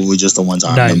probably just the ones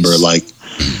I remember. Like,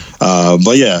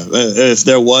 but yeah, if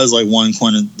there was like one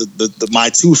point, my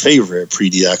two favorite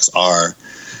pre-DX are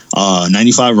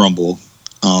 95 Rumble,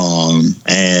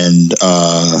 and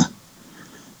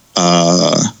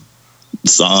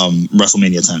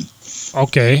WrestleMania 10.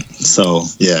 Okay. So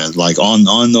yeah, like on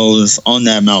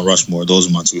that Mount Rushmore, those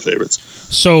are my two favorites.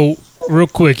 So real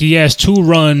quick, he has 2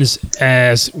 runs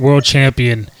as world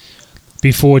champion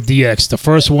before DX. The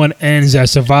first one ends at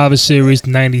Survivor Series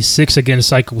 96 against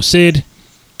Psycho Sid.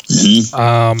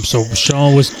 Mm-hmm. So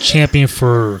Shawn was champion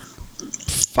for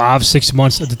 5-6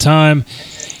 months at the time.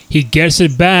 He gets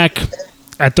it back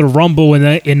at the Rumble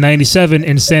in 97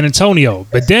 in San Antonio.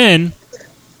 But then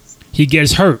he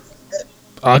gets hurt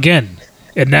again.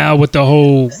 And now with the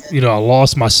whole, I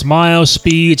lost my smile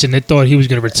speech, and they thought he was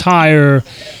going to retire,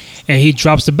 and he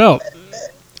drops the belt.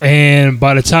 And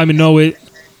by the time you know it,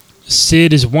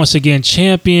 Sid is once again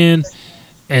champion,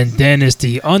 and then it's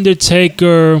The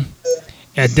Undertaker,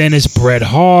 and then it's Bret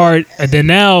Hart, and then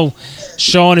now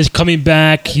Shawn is coming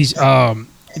back. He's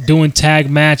doing tag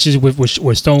matches with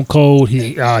Stone Cold.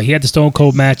 He had the Stone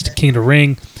Cold match, the King of the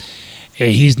Ring,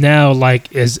 and he's now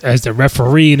like as the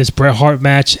referee in this Bret Hart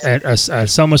match at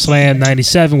SummerSlam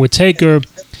 97 with Taker,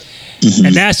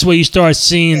 and that's where you start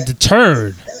seeing the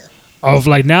turn of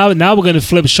like now we're gonna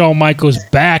flip Shawn Michaels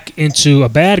back into a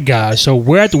bad guy. So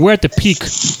we're at the peak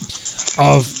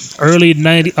of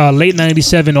late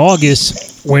 97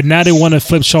 August, where now they want to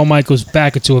flip Shawn Michaels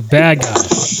back into a bad guy.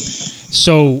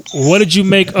 So what did you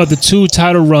make of the 2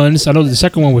 title runs? I know the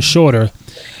second one was shorter,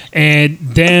 and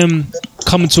them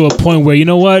coming to a point where, you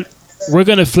know what, we're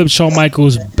gonna flip Shawn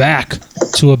Michaels back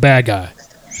to a bad guy.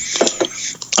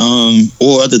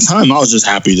 Well, at the time I was just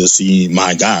happy to see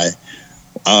my guy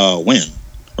win,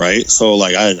 right? So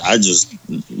like I just,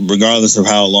 regardless of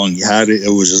how long he had it, it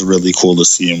was just really cool to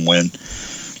see him win.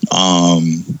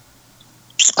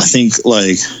 I think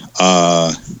like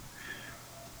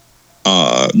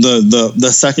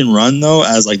the second run though,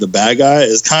 as like the bad guy,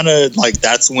 is kind of like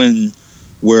that's when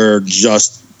we're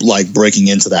just like breaking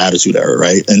into the Attitude Era,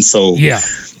 right? And so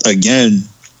again,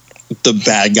 the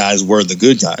bad guys were the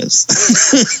good guys.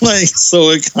 Like, so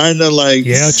it kind of like,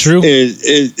 true.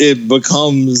 It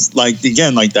becomes like,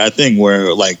 again, like that thing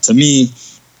where like, to me,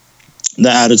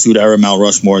 the Attitude Era Mount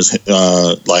Rushmore is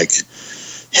like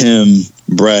him,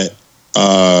 Brett,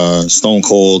 Stone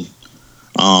Cold,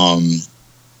 and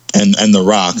The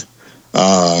Rock.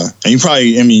 And you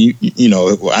probably, I mean,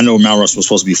 I know Mount Rushmore was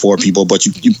supposed to be 4 people, but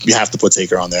you have to put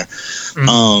Taker on there.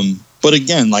 But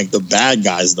again, like the bad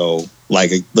guys though,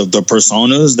 like the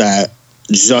personas that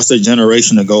just a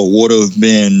generation ago would have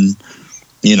been,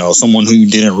 someone who you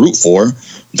didn't root for,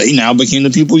 they now became the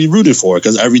people you rooted for,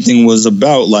 because everything was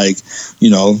about like,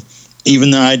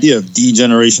 even the idea of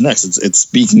D-Generation X, it's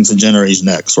speaking to Generation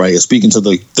X, right? It's speaking to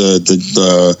the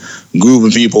group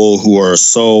of people who are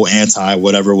so anti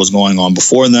whatever was going on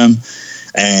before them,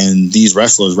 and these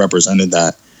wrestlers represented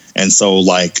that. And so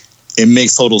like it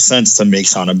makes total sense to make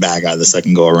Shawn a bad guy the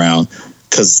second go around,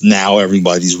 because now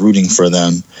everybody's rooting for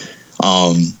them.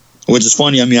 Which is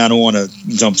funny. I mean, I don't want to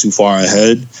jump too far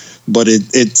ahead, but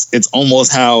it's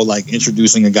almost how like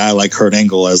introducing a guy like Kurt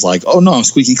Angle as like, oh no, I'm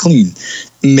squeaky clean,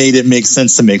 made it make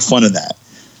sense to make fun of that.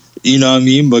 You know what I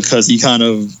mean? Because he kind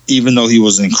of, even though he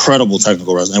was an incredible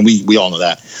technical wrestler, and we all know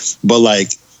that, but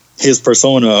like his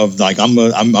persona of like, I'm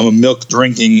a milk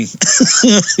drinking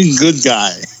good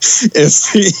guy,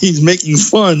 if he's making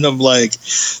fun of like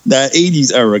that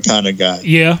 80s era kind of guy.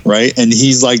 Yeah. Right. And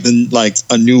he's like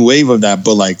a new wave of that.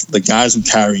 But like the guys who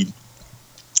carried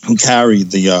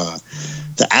the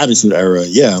Attitude Era,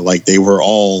 yeah, like they were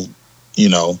all,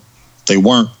 they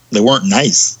weren't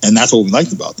nice, and that's what we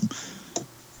liked about them.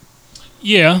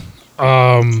 Yeah.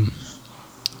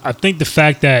 I think the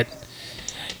fact that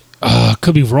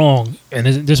could be wrong, and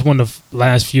this is one of the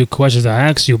last few questions I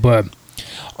asked you, but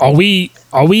are we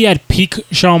at peak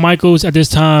Shawn Michaels at this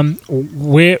time?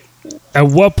 At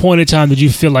what point in time did you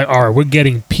feel like, all right, we're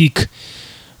getting peak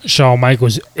Shawn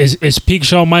Michaels? Is peak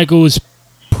Shawn Michaels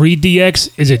pre-DX?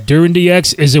 Is it during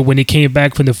DX? Is it when he came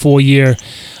back from the 4-year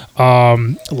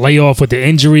layoff with the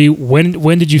injury?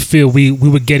 When did you feel we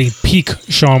were getting peak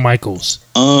Shawn Michaels?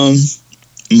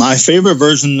 My favorite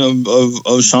version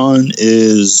of Shawn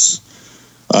is,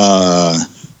 I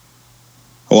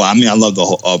love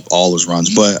all his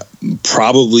runs, but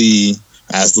probably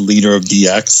as the leader of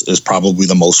DX is probably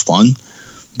the most fun,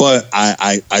 But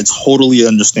I totally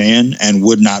understand and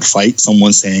would not fight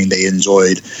someone saying they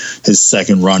enjoyed his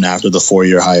second run after the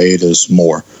 4-year hiatus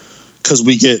more. Because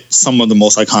we get some of the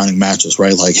most iconic matches,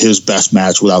 right? Like his best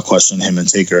match, without question, him and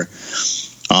Taker.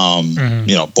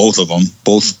 You know, both of them,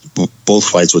 both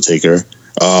fights with Taker.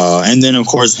 And then, of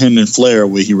course, him and Flair,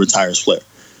 where he retires Flair.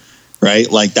 Right?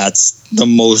 Like, that's the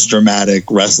most dramatic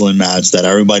wrestling match that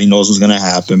everybody knows was going to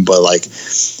happen. But, like,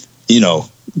 you know,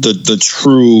 the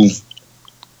true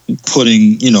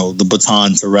putting, you know, the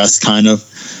baton to rest kind of.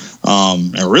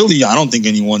 And really, I don't think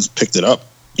anyone's picked it up.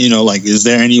 You know, like, is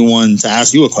there anyone, to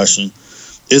ask you a question,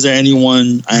 is there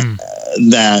anyone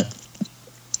that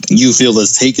you feel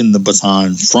has taken the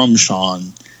baton from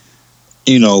Shawn,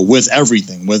 you know, with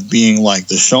everything, with being like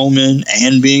the showman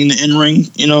and being the in-ring,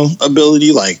 you know,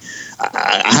 ability? Like,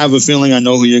 I have a feeling I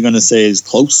know who you're going to say is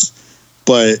close,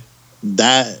 but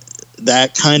that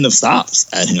kind of stops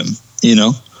at him, you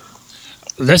know?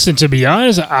 Listen, to be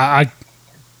honest, I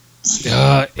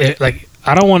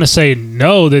don't want to say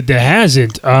no that there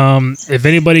hasn't. If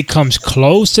anybody comes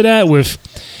close to that with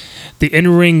the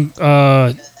in-ring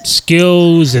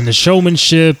skills and the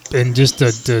showmanship and just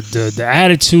the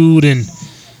attitude, and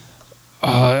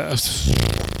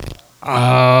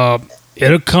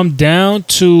it'll come down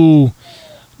to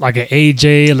like an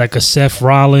AJ, like a Seth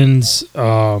Rollins.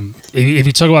 If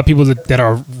you talk about people that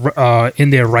are in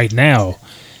there right now,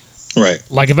 right?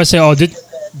 Like if I say, oh,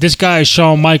 this guy is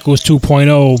Shawn Michaels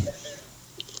 2.0,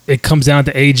 it comes down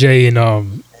to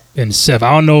AJ and Seth.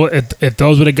 I don't know if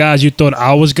those were the guys you thought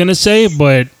I was gonna say,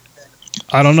 but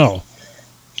I don't know.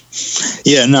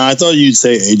 Yeah, no, I thought you'd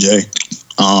say AJ.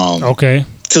 Okay.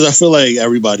 Because I feel like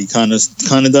everybody kind of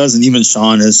does, and even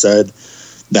Shawn has said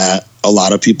that a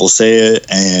lot of people say it,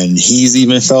 and he's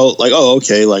even felt like, oh,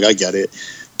 okay, like I get it.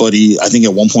 But I think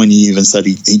at one point he even said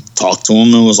he talked to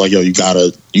him and was like, yo, you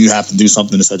have to do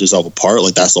something to set yourself apart.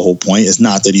 Like that's the whole point. It's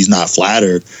not that he's not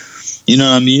flattered, you know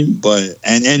what I mean? But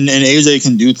and AJ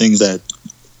can do things that,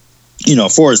 you know,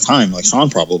 for his time, like Shawn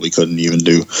probably couldn't even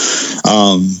do.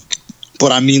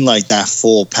 But I mean, like that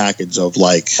full package of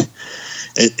like,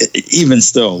 even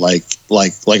still, like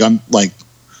I'm like,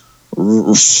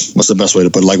 what's the best way to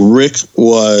put it? Like Rick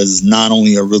was not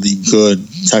only a really good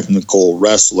technical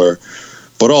wrestler,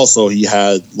 but also he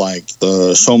had like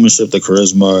the showmanship, the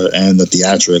charisma, and the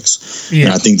theatrics. Yeah.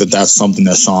 And I think that's something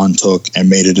that Shawn took and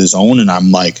made it his own. And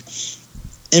I'm like,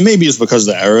 and maybe it's because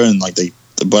of the era and like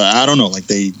but I don't know, like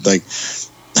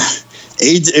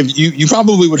if you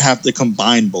probably would have to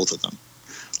combine both of them.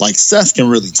 Like Seth can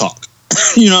really talk.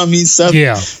 You know what I mean?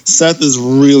 Seth is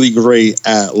really great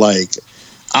at like,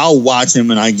 I'll watch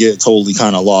him and I get totally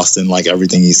kind of lost in like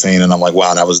everything he's saying, and I'm like,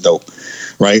 wow, that was dope,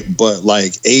 right? But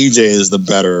like AJ is the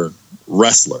better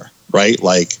wrestler, right?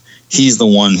 Like he's the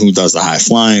one who does the high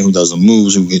flying, who does the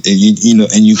moves, you know,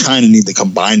 and you kind of need to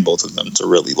combine both of them to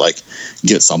really like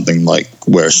get something like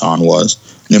where Shawn was,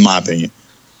 in my opinion.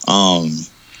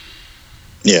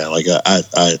 Yeah, like I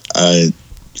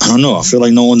don't know. I feel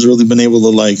like no one's really been able to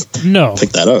like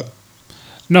pick that up.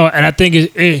 No, and I think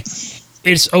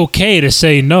it's okay to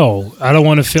say no. I don't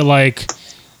want to feel like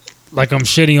I'm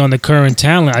shitting on the current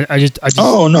talent. I just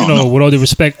oh, no, you know, no. with all due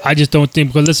respect, I just don't think,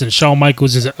 because listen, Shawn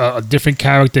Michaels is a different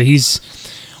character.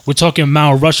 We're talking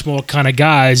Mount Rushmore kind of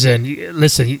guys, and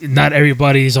listen, not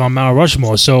everybody's on Mount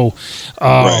Rushmore, so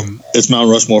right. It's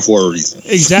Mount Rushmore for a reason.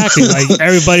 Exactly. Like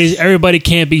everybody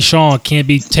can't be Shawn, can't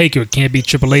be Taker, can't be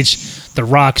Triple H, The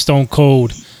Rock, Stone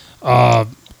Cold,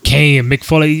 Kane, Mick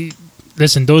Foley.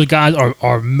 Listen, those guys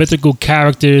are mythical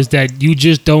characters that you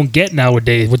just don't get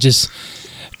nowadays, which is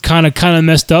kind of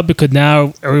messed up, because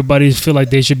now everybody feel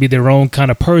like they should be their own kind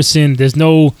of person. There's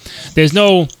no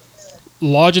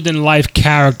larger than life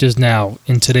characters now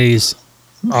in today's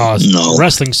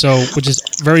wrestling, so which is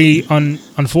very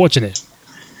unfortunate.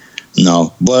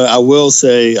 No, but I will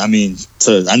say, I mean,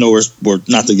 I know we're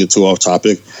not to get too off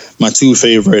topic. My two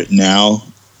favorite now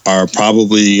are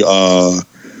probably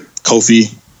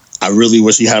Kofi. I really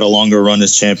wish he had a longer run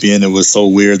as champion. It was so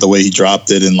weird the way he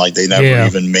dropped it, and like they never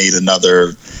even made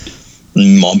another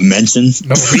mention.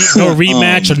 No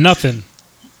rematch or nothing.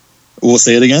 We'll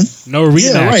say it again. No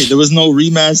rematch. Yeah, right. There was no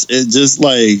rematch. It just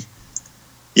like,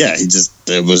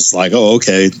 it was like, oh,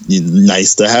 okay,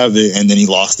 nice to have it, and then he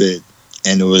lost it,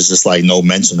 and it was just like no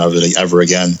mention of it ever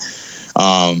again.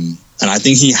 And I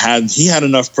think he had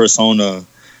enough persona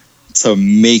to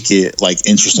make it like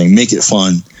interesting, make it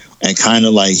fun, and kind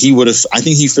of like he would have. I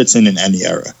think he fits in any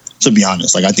era. To be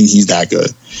honest, like I think he's that good.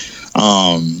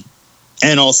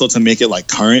 And also to make it like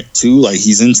current too. Like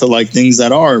he's into like things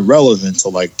that are relevant to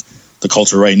like the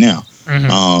culture right now.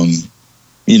 Mm-hmm.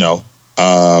 You know,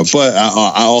 But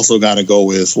I also got to go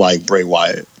with like Bray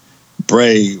Wyatt.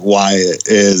 Bray Wyatt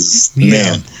is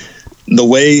man. The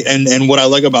way and what I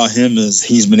like about him is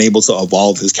he's been able to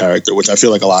evolve his character, which I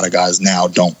feel like a lot of guys now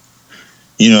don't.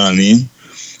 You know what I mean?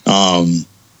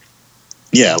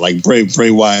 Yeah, like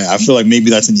Bray Wyatt. I feel like maybe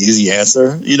that's an easy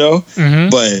answer, you know. Mm-hmm.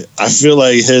 But I feel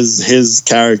like his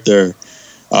character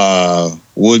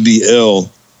would be ill.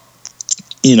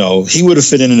 You know, he would have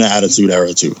fit in the Attitude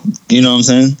Era too. You know what I'm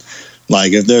saying?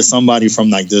 Like if there's somebody from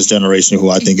like this generation who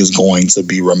I think is going to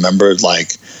be remembered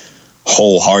like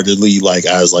wholeheartedly, like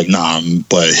as like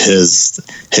but his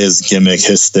gimmick,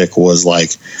 his stick was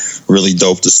like really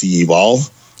dope to see evolve.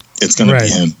 It's gonna be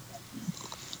him.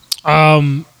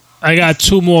 I got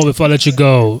two more before I let you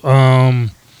go.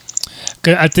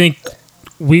 'Cause I think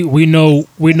we know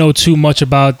too much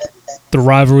about the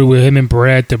rivalry with him and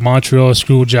Brett, the Montreal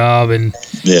screw job and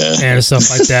stuff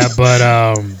like that. But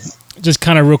just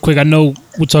kind of real quick, I know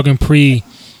we're talking pre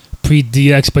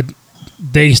DX, but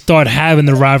they start having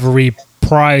the rivalry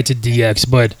prior to DX.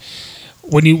 But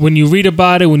when you read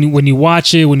about it, when you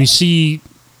watch it, when you see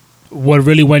what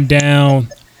really went down,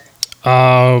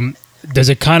 does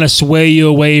it kind of sway you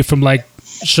away from like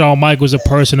Shawn Michaels, a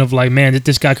person of like, man,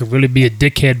 this guy could really be a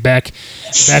dickhead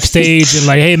backstage and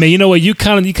like, hey man, you know what, you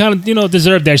kind of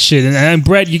deserve that shit. And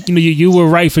Brett, you were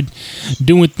right for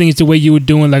doing things the way you were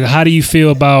doing. Like, how do you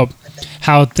feel about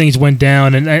how things went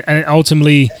down, and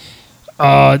ultimately,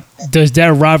 does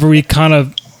that rivalry kind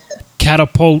of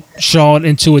catapult Shawn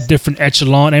into a different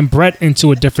echelon and Brett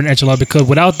into a different echelon? Because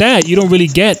without that, you don't really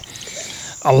get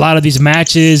a lot of these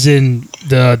matches and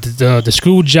the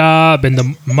screw job and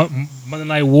the Monday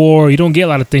Night War. You don't get a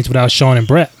lot of things without Shawn and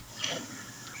Brett.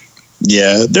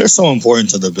 Yeah, they're so important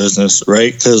to the business,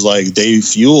 right? Because like they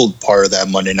fueled part of that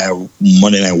Monday Night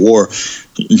War.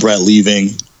 Brett leaving,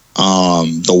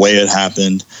 the way it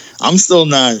happened. I'm still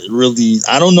not really.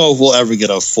 I don't know if we'll ever get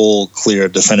a full, clear,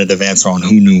 definitive answer on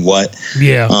who knew what.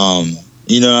 Yeah.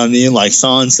 You know what I mean? Like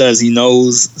Shawn says he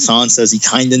knows. Shawn says he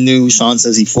kind of knew. Shawn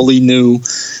says he fully knew.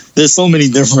 There's so many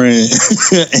different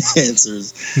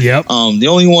answers. Yep. The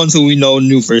only ones who we know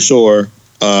knew for sure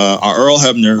are Earl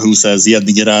Hebner, who says he had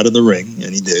to get out of the ring,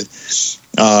 and he did,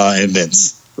 and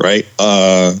Vince, right?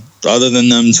 Other than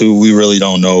them two, we really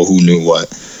don't know who knew what.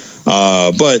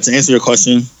 But to answer your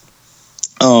question,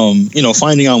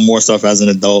 finding out more stuff as an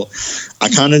adult, I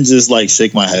kind of just like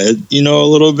shake my head, a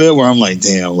little bit, where I'm like,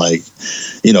 damn, like,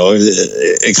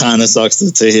 it kind of sucks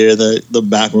to hear the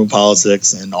backroom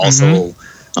politics, and also,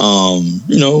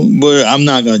 but I'm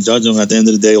not going to judge him. At the end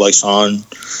of the day, like Shawn,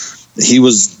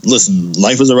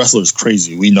 life as a wrestler is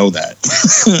crazy. We know that.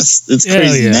 It's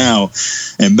crazy now.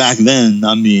 And back then,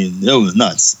 I mean, it was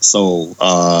nuts. So,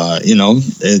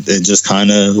 it just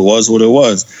kind of was what it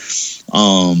was.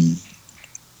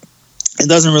 It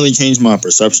doesn't really change my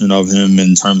perception of him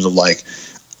in terms of like,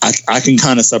 I can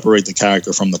kind of separate the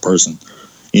character from the person.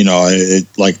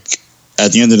 Like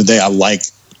at the end of the day, I like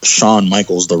Shawn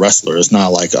Michaels, the wrestler. It's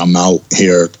not like I'm out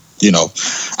here,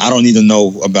 I don't need to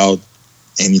know about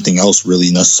anything else really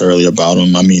necessarily about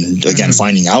him. I mean, again,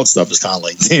 finding out stuff is kind of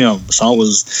like, damn, Shawn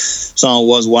was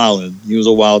wild. He was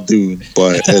a wild dude,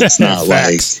 but it's not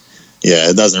like,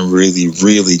 it doesn't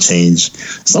really change.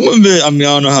 Some of it, I mean, I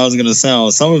don't know how it's gonna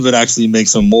sound. Some of it actually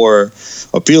makes him more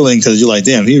appealing because you're like,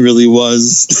 damn, he really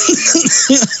was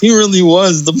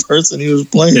the person he was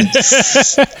playing.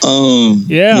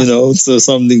 To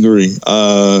some degree.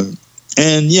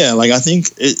 And yeah, like I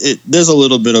think there's a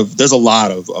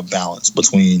lot of balance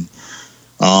between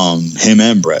him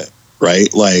and Brett,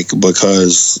 right? Like,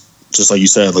 because just like you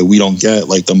said, like we don't get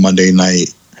like the Monday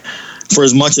night, for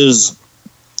as much as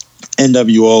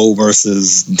NWO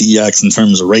versus DX in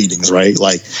terms of ratings, right?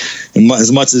 Like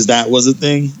as much as that was a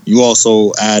thing, you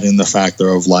also add in the factor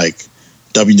of like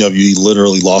WWE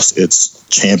literally lost its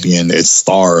champion, its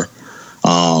star,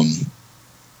 on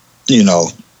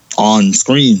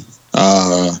screen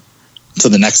to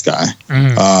the next guy,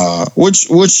 which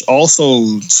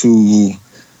also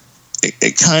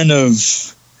it kind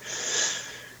of,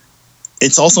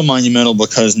 it's also monumental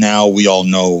because now we all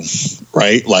know,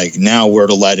 right? Like now we're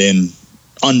to let in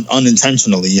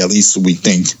unintentionally, at least we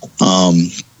think,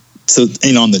 to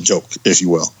in on the joke, if you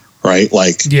will, right?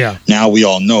 Like now we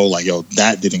all know, like, yo,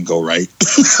 that didn't go right.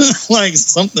 Like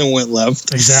something went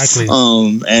left. Exactly.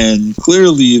 And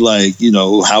clearly, like,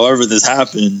 however this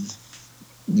happened,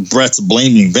 Brett's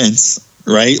blaming Vince,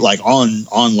 right? Like on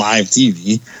live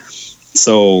TV.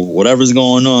 So whatever's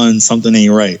going on, something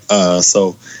ain't right.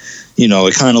 So,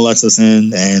 it kind of lets us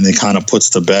in, and it kind of puts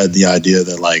to bed the idea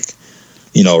that like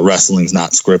wrestling's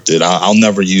not scripted. I'll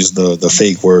never use the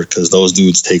fake word because those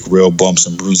dudes take real bumps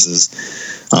and bruises.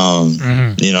 You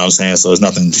know what I'm saying? So there's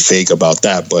nothing fake about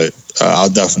that, but I'll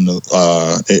definitely,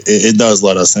 it does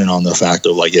let us in on the fact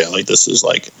of like, yeah, like this is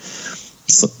like,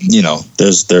 this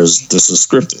is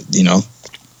scripted,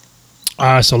 All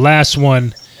right, so last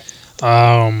one.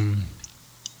 I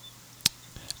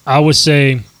would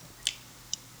say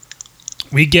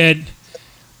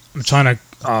I'm trying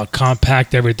to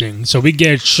compact everything. So we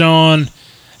get Shawn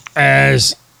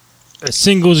as a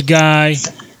singles guy.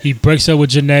 He breaks up with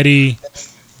Jannetty,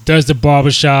 does the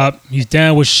barbershop. He's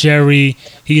down with Sherry.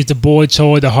 He's the boy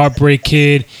toy, the Heartbreak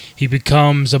Kid. He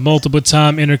becomes a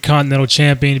multiple-time Intercontinental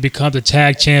Champion. He becomes a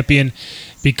tag champion.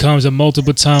 Becomes a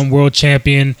multiple-time world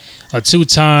champion. A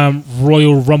 2-time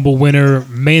Royal Rumble winner.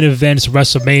 Main events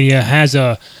WrestleMania. Has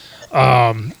a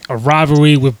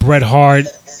rivalry with Bret Hart,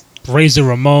 Razor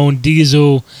Ramon,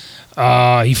 Diesel.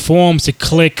 He forms a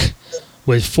clique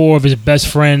with 4 of his best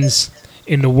friends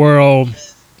in the world.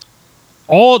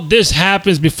 All this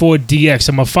happens before DX.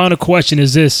 And my final question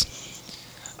is this.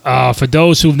 For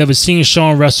those who've never seen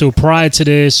Shawn wrestle prior to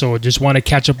this or just want to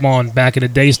catch up on back in the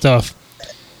day stuff,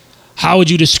 how would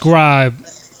you describe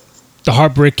the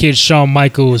Heartbreak Kid Shawn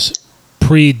Michaels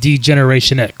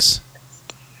pre-D-Generation X?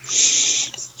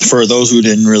 For those who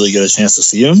didn't really get a chance to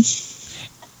see him?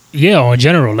 Yeah, in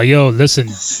general. Like, yo, listen,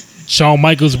 Shawn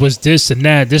Michaels was this and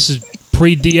that. This is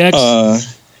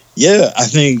pre-DX? Yeah, I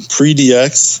think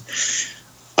pre-DX,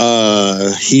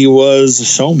 he was a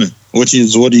showman, which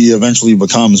is what he eventually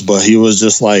becomes. But he was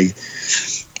just like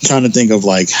trying to think of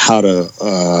like how to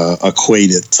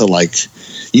equate it to like,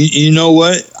 you know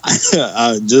what?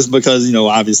 Just because,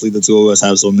 obviously the two of us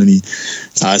have so many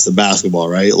ties to basketball,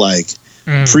 right? Like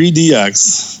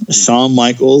pre-DX, Shawn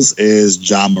Michaels is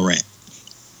John Morant.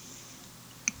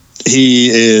 He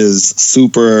is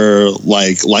super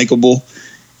likable.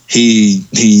 He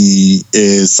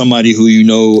is somebody who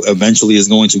eventually is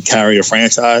going to carry a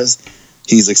franchise.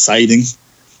 He's exciting.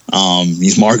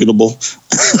 He's marketable.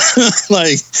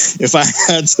 Like if I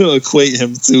had to equate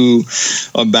him to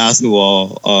a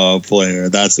basketball player,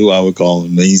 that's who I would call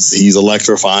him. He's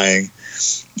electrifying,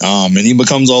 and he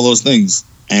becomes all those things.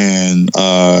 And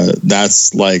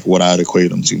that's like what I'd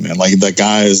equate him to, man. Like that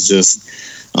guy is just,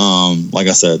 like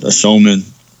I said, a showman.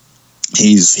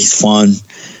 He's fun.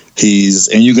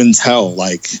 And you can tell,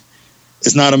 like,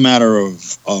 it's not a matter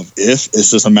of if,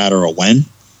 it's just a matter of when.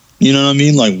 You know what I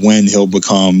mean? Like when he'll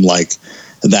become like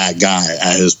that guy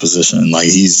at his position. Like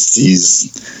he's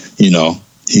the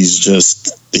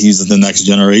next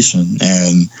generation.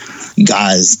 And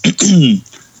guys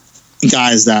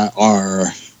that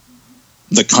are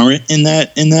the current in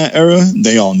that era,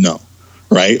 they all know,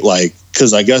 right? Like,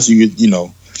 because I guess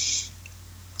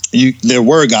there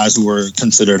were guys who were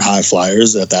considered high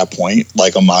flyers at that point,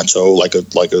 like a Macho, like a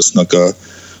Snuka,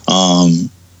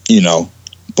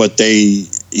 but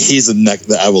he's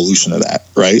the evolution of that,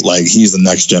 right? Like he's the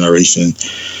next generation,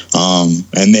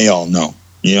 and they all know.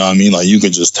 You know what I mean? Like you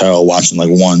could just tell watching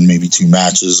like 1, maybe 2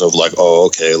 matches of like, oh,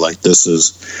 okay, like this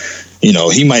is,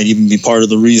 he might even be part of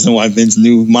the reason why Vince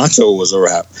knew Macho was a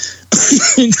rap.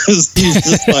 Because he's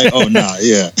just like, oh, nah,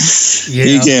 yeah.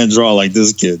 He can't draw like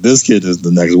this kid. This kid is the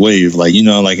next wave. Like,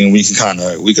 and we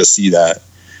could see that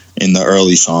in the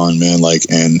early Shawn, man. Like,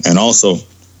 and also,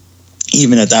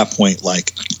 even at that point,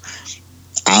 like,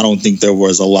 I don't think there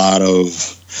weren't a lot of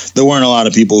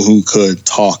people who could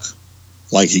talk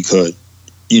like he could,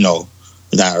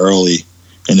 that early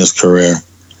in his career,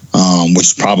 which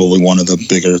is probably one of the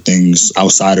bigger things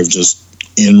outside of just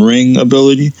in-ring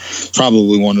ability.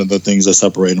 Probably one of the things that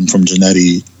separate him from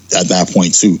Jannetty at that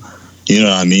point too. You know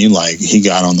what I mean? Like he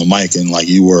got on the mic and like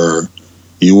you were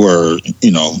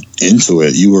into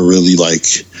it. You were really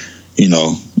like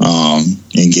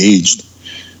engaged.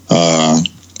 And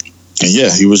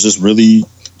yeah, he was just really,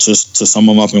 just to sum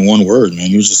him up in one word, man,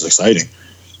 he was just exciting.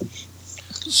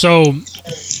 So,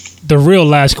 the real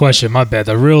last question, my bad.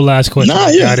 The real last question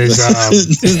that is,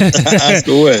 ask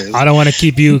away. I don't want to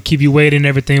keep you waiting and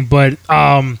everything, but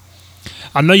I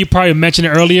know you probably mentioned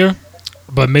it earlier,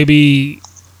 but maybe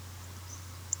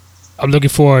I'm looking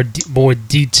for a more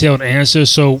detailed answer.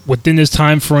 So, within this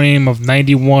time frame of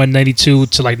 91, 92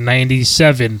 to like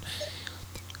 97,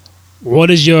 what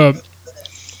was your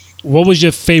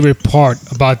favorite part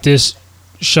about this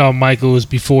Shawn Michaels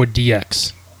before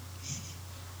DX?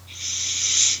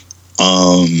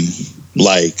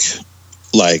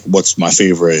 Like what's my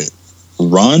favorite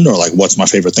run, or like what's my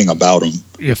favorite thing about him?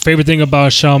 Your favorite thing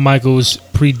about Shawn Michaels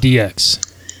pre-DX?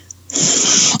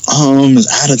 His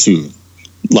attitude.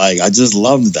 Like I just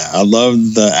loved that. I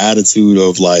loved the attitude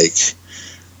of like,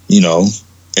 you know,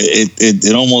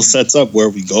 it almost sets up where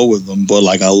we go with them. But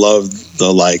like, I love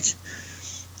the like,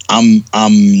 I'm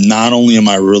not only am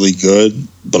I really good,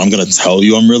 but I'm gonna tell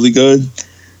you I'm really good.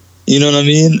 You know what I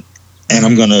mean? And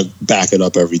I'm gonna back it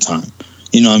up every time.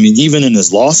 You know what I mean? Even in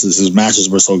his losses, his matches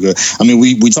were so good. I mean,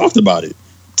 we talked about it.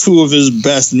 2 of his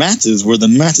best matches were the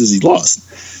matches he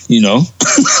lost. You know,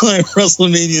 like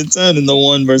WrestleMania 10 and the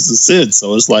one versus Sid.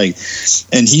 So it's like,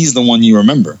 and he's the one you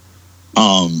remember.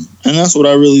 And that's what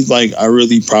I really like. I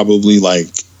really probably like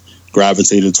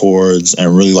gravitated towards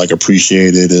and really like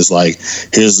appreciated is like,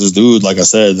 here's this dude, like I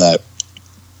said, that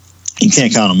you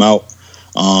can't count him out.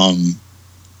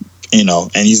 You know,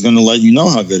 and he's going to let you know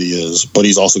how good he is, but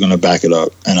he's also going to back it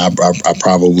up. And I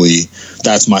probably,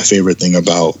 that's my favorite thing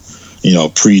about, you know,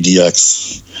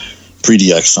 pre-DX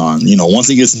Shawn. You know, once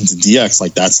he gets into DX,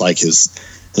 like that's like his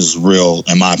real,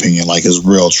 in my opinion, like his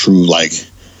real true, like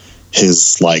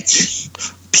his like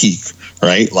peak,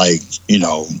 right? Like, you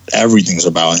know, everything's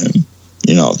about him,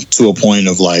 you know, to a point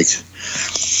of like,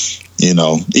 you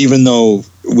know, even though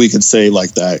we could say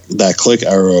like that Click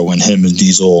era when him and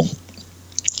Diesel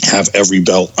have every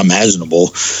belt imaginable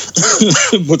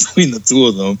between the 2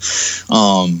 of them,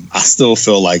 I still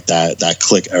feel like that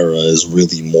Click era is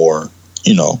really more,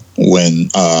 you know, when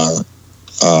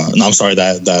no, I'm sorry,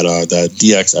 that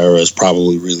DX era is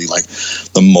probably really like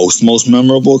the most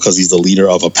memorable because he's the leader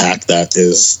of a pack that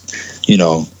is, you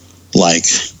know, like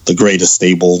the greatest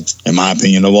stable in my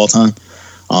opinion of all time.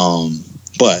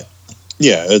 But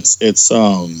yeah, it's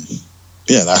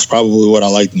yeah, that's probably what I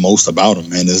like most about him,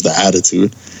 man, is the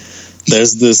attitude.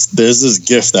 There's this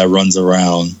gif that runs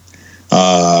around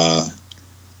of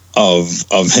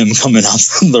him coming out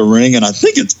to the ring, and I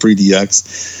think it's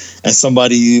pre-DX, and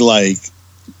somebody like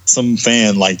some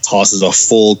fan like tosses a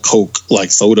full Coke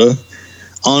like soda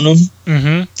on him,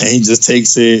 and he just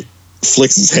takes it,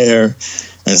 flicks his hair,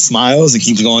 and smiles and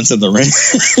keeps going to the ring.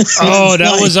 Oh,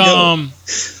 that like, was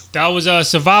that was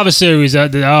Survivor Series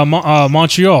at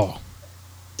Montreal.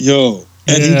 Yo,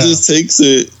 and he just takes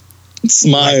it,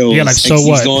 smiles, like so and keeps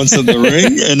what? going to the ring,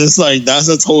 and it's like that's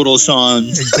a total Shawn.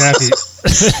 Exactly.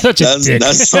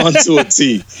 That's Shawn to a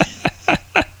T.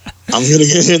 I'm gonna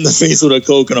get hit in the face with a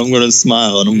Coke, and I'm gonna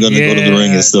smile, and I'm gonna go to the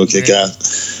ring and still kick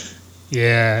ass.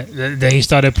 Yeah. Then he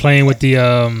started playing with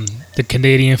the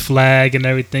Canadian flag and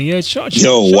everything. Yeah, Shawn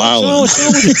wow.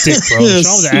 Shawn was a dick, bro. Shawn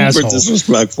was an asshole. Super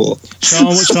disrespectful.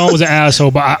 Shawn was an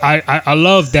asshole, but I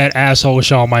love that asshole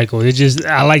Shawn Michaels. It just,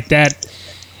 I like that,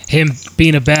 him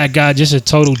being a bad guy, just a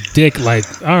total dick. Like,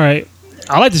 all right,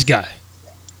 I like this guy.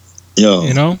 Yo,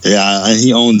 you know, yeah,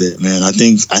 he owned it, man. I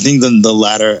think the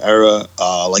latter era,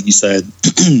 like you said,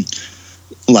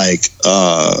 like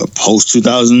post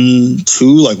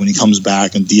 2002, like when he comes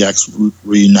back and DX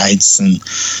reunites and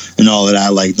all of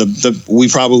that, like we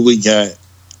probably get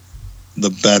the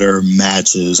better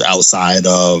matches outside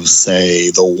of, say,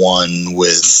 the one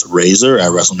with Razor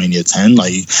at WrestleMania 10.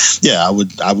 Like, yeah, I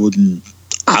wouldn't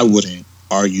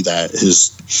argue that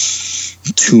his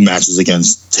 2 matches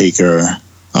against Taker,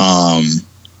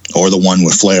 or the one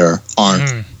with Flair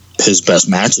aren't his best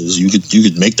matches. You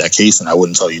could make that case, and I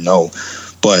wouldn't tell you no.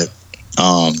 But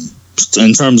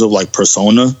in terms of like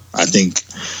persona, I think,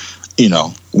 you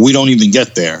know, we don't even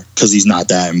get there because he's not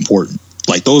that important.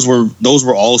 Like those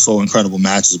were also incredible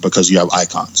matches because you have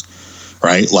icons,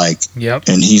 right? Like, yep.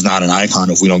 And he's not an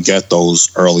icon if we don't get those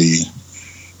early,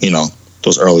 you know,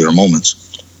 those earlier moments.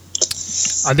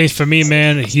 I think for me,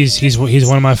 man, he's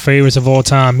one of my favorites of all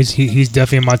time. He's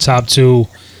definitely in my top 2.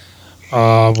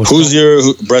 Brett's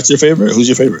your favorite? Who's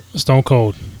your favorite? Stone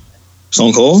Cold.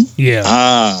 Stone Cold? Yeah.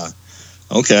 Ah,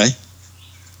 okay.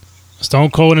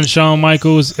 Stone Cold and Shawn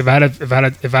Michaels. If I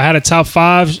had a top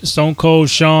 5, Stone Cold,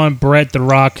 Shawn, Bret, The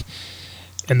Rock,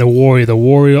 and The Warrior. The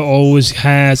Warrior always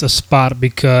has a spot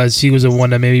because he was the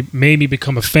one that made me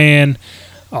become a fan.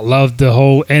 I love the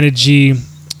whole energy,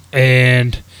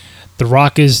 and The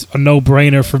Rock is a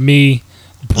no-brainer for me.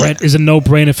 Bret is a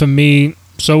no-brainer for me.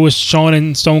 So is Shawn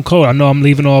and Stone Cold. I know I'm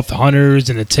leaving off the Hunters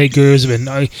and the Takers and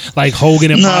like Hogan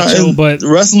and Macho, but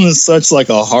wrestling is such like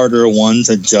a harder one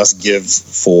to just give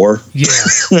 4. Yeah,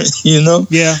 you know.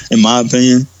 Yeah, in my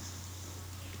opinion,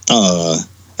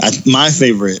 my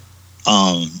favorite,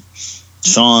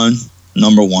 Shawn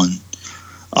number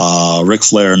 1, Ric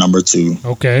Flair number 2.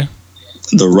 Okay.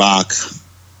 The Rock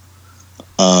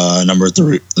number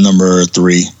 3.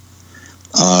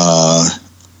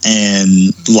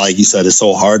 And like you said, it's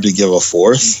so hard to give a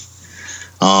 4th.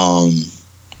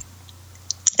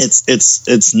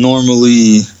 It's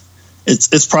normally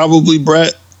it's probably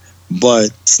Bret,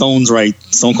 but Stone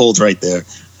Cold's right there.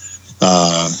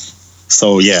 So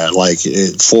So yeah, like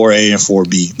 4A and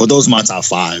 4B. But those are my top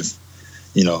 5.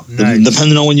 You know, Nice.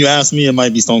 depending on when you ask me, it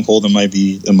might be Stone Cold, it might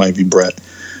be Brett.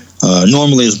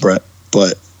 Normally it's Brett,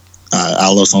 but I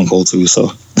love Stone Cold too.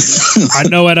 So I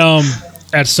know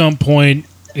at some point,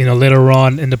 you know, later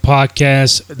on in the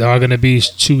podcast, there are going to be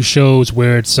 2 shows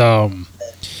where it's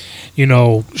you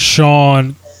know,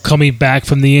 Sean coming back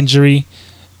from the injury,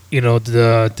 you know,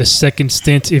 the second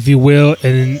stint, if you will,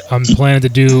 and I'm planning to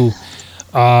do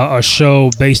a show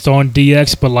based on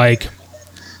DX, but like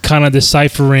kind of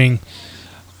deciphering,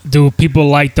 do people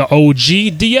like the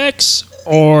OG DX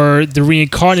or the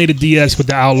reincarnated DX with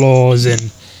the Outlaws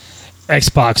and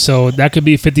X-Pac? So that could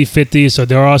be 50-50. So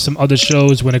there are some other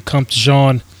shows when it comes to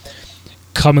Sean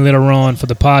coming later on for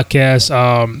the podcast.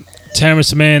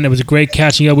 Terrence, man, it was great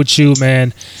catching up with you,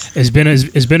 man. It's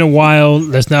been a while.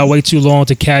 Let's not wait too long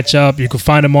to catch up. You can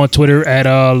find him on Twitter at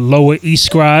Lower East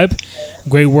Scribe.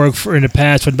 Great work in the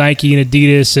past for Nike and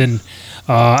Adidas and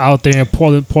out there in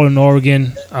Portland,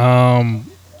 Oregon.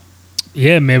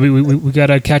 Yeah, man, we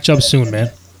gotta catch up soon,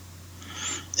 man.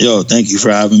 Yo, thank you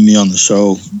for having me on the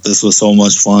show. This was so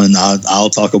much fun. I'll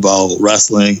talk about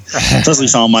wrestling, especially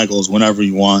Shawn Michaels, whenever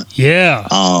you want. Yeah.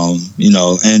 You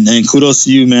know, and kudos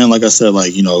to you, man. Like I said,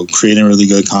 like, you know, creating really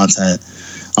good content.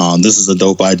 This is a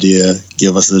dope idea.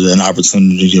 Give us an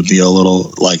opportunity to be a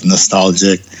little like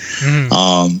nostalgic. You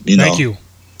know, Thank you.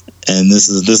 And this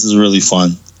is really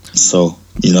fun. So,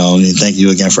 you know, thank you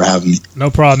again for having me.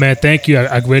 No problem, man. Thank you.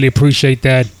 I really appreciate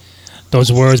those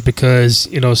words, because,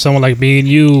 you know, someone like me and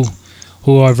you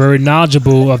who are very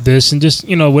knowledgeable of this, and just,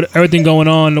 you know, with everything going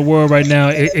on in the world right now,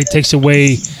 it takes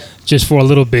away just for a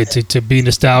little bit to be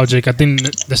nostalgic. I think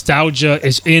nostalgia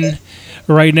is in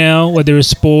right now, whether it's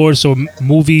sports or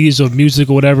movies or music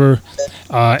or whatever,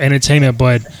 entertainment.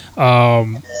 But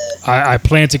I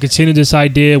plan to continue this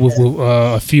idea with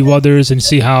a few others and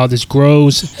see how this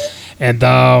grows. And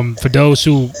for those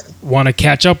who want to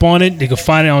catch up on it, they can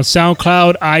find it on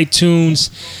SoundCloud,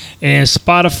 iTunes, and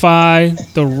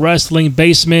Spotify. The Wrestling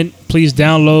Basement. Please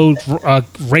download,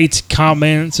 rate,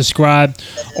 comment, subscribe,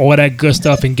 all that good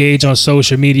stuff. Engage on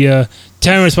social media.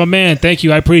 Terrence, my man, thank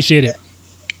you. I appreciate it.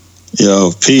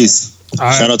 Yo, peace. All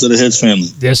right. Shout out to the Hits family.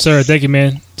 Yes, sir. Thank you,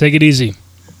 man. Take it easy.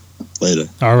 Later.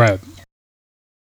 All right.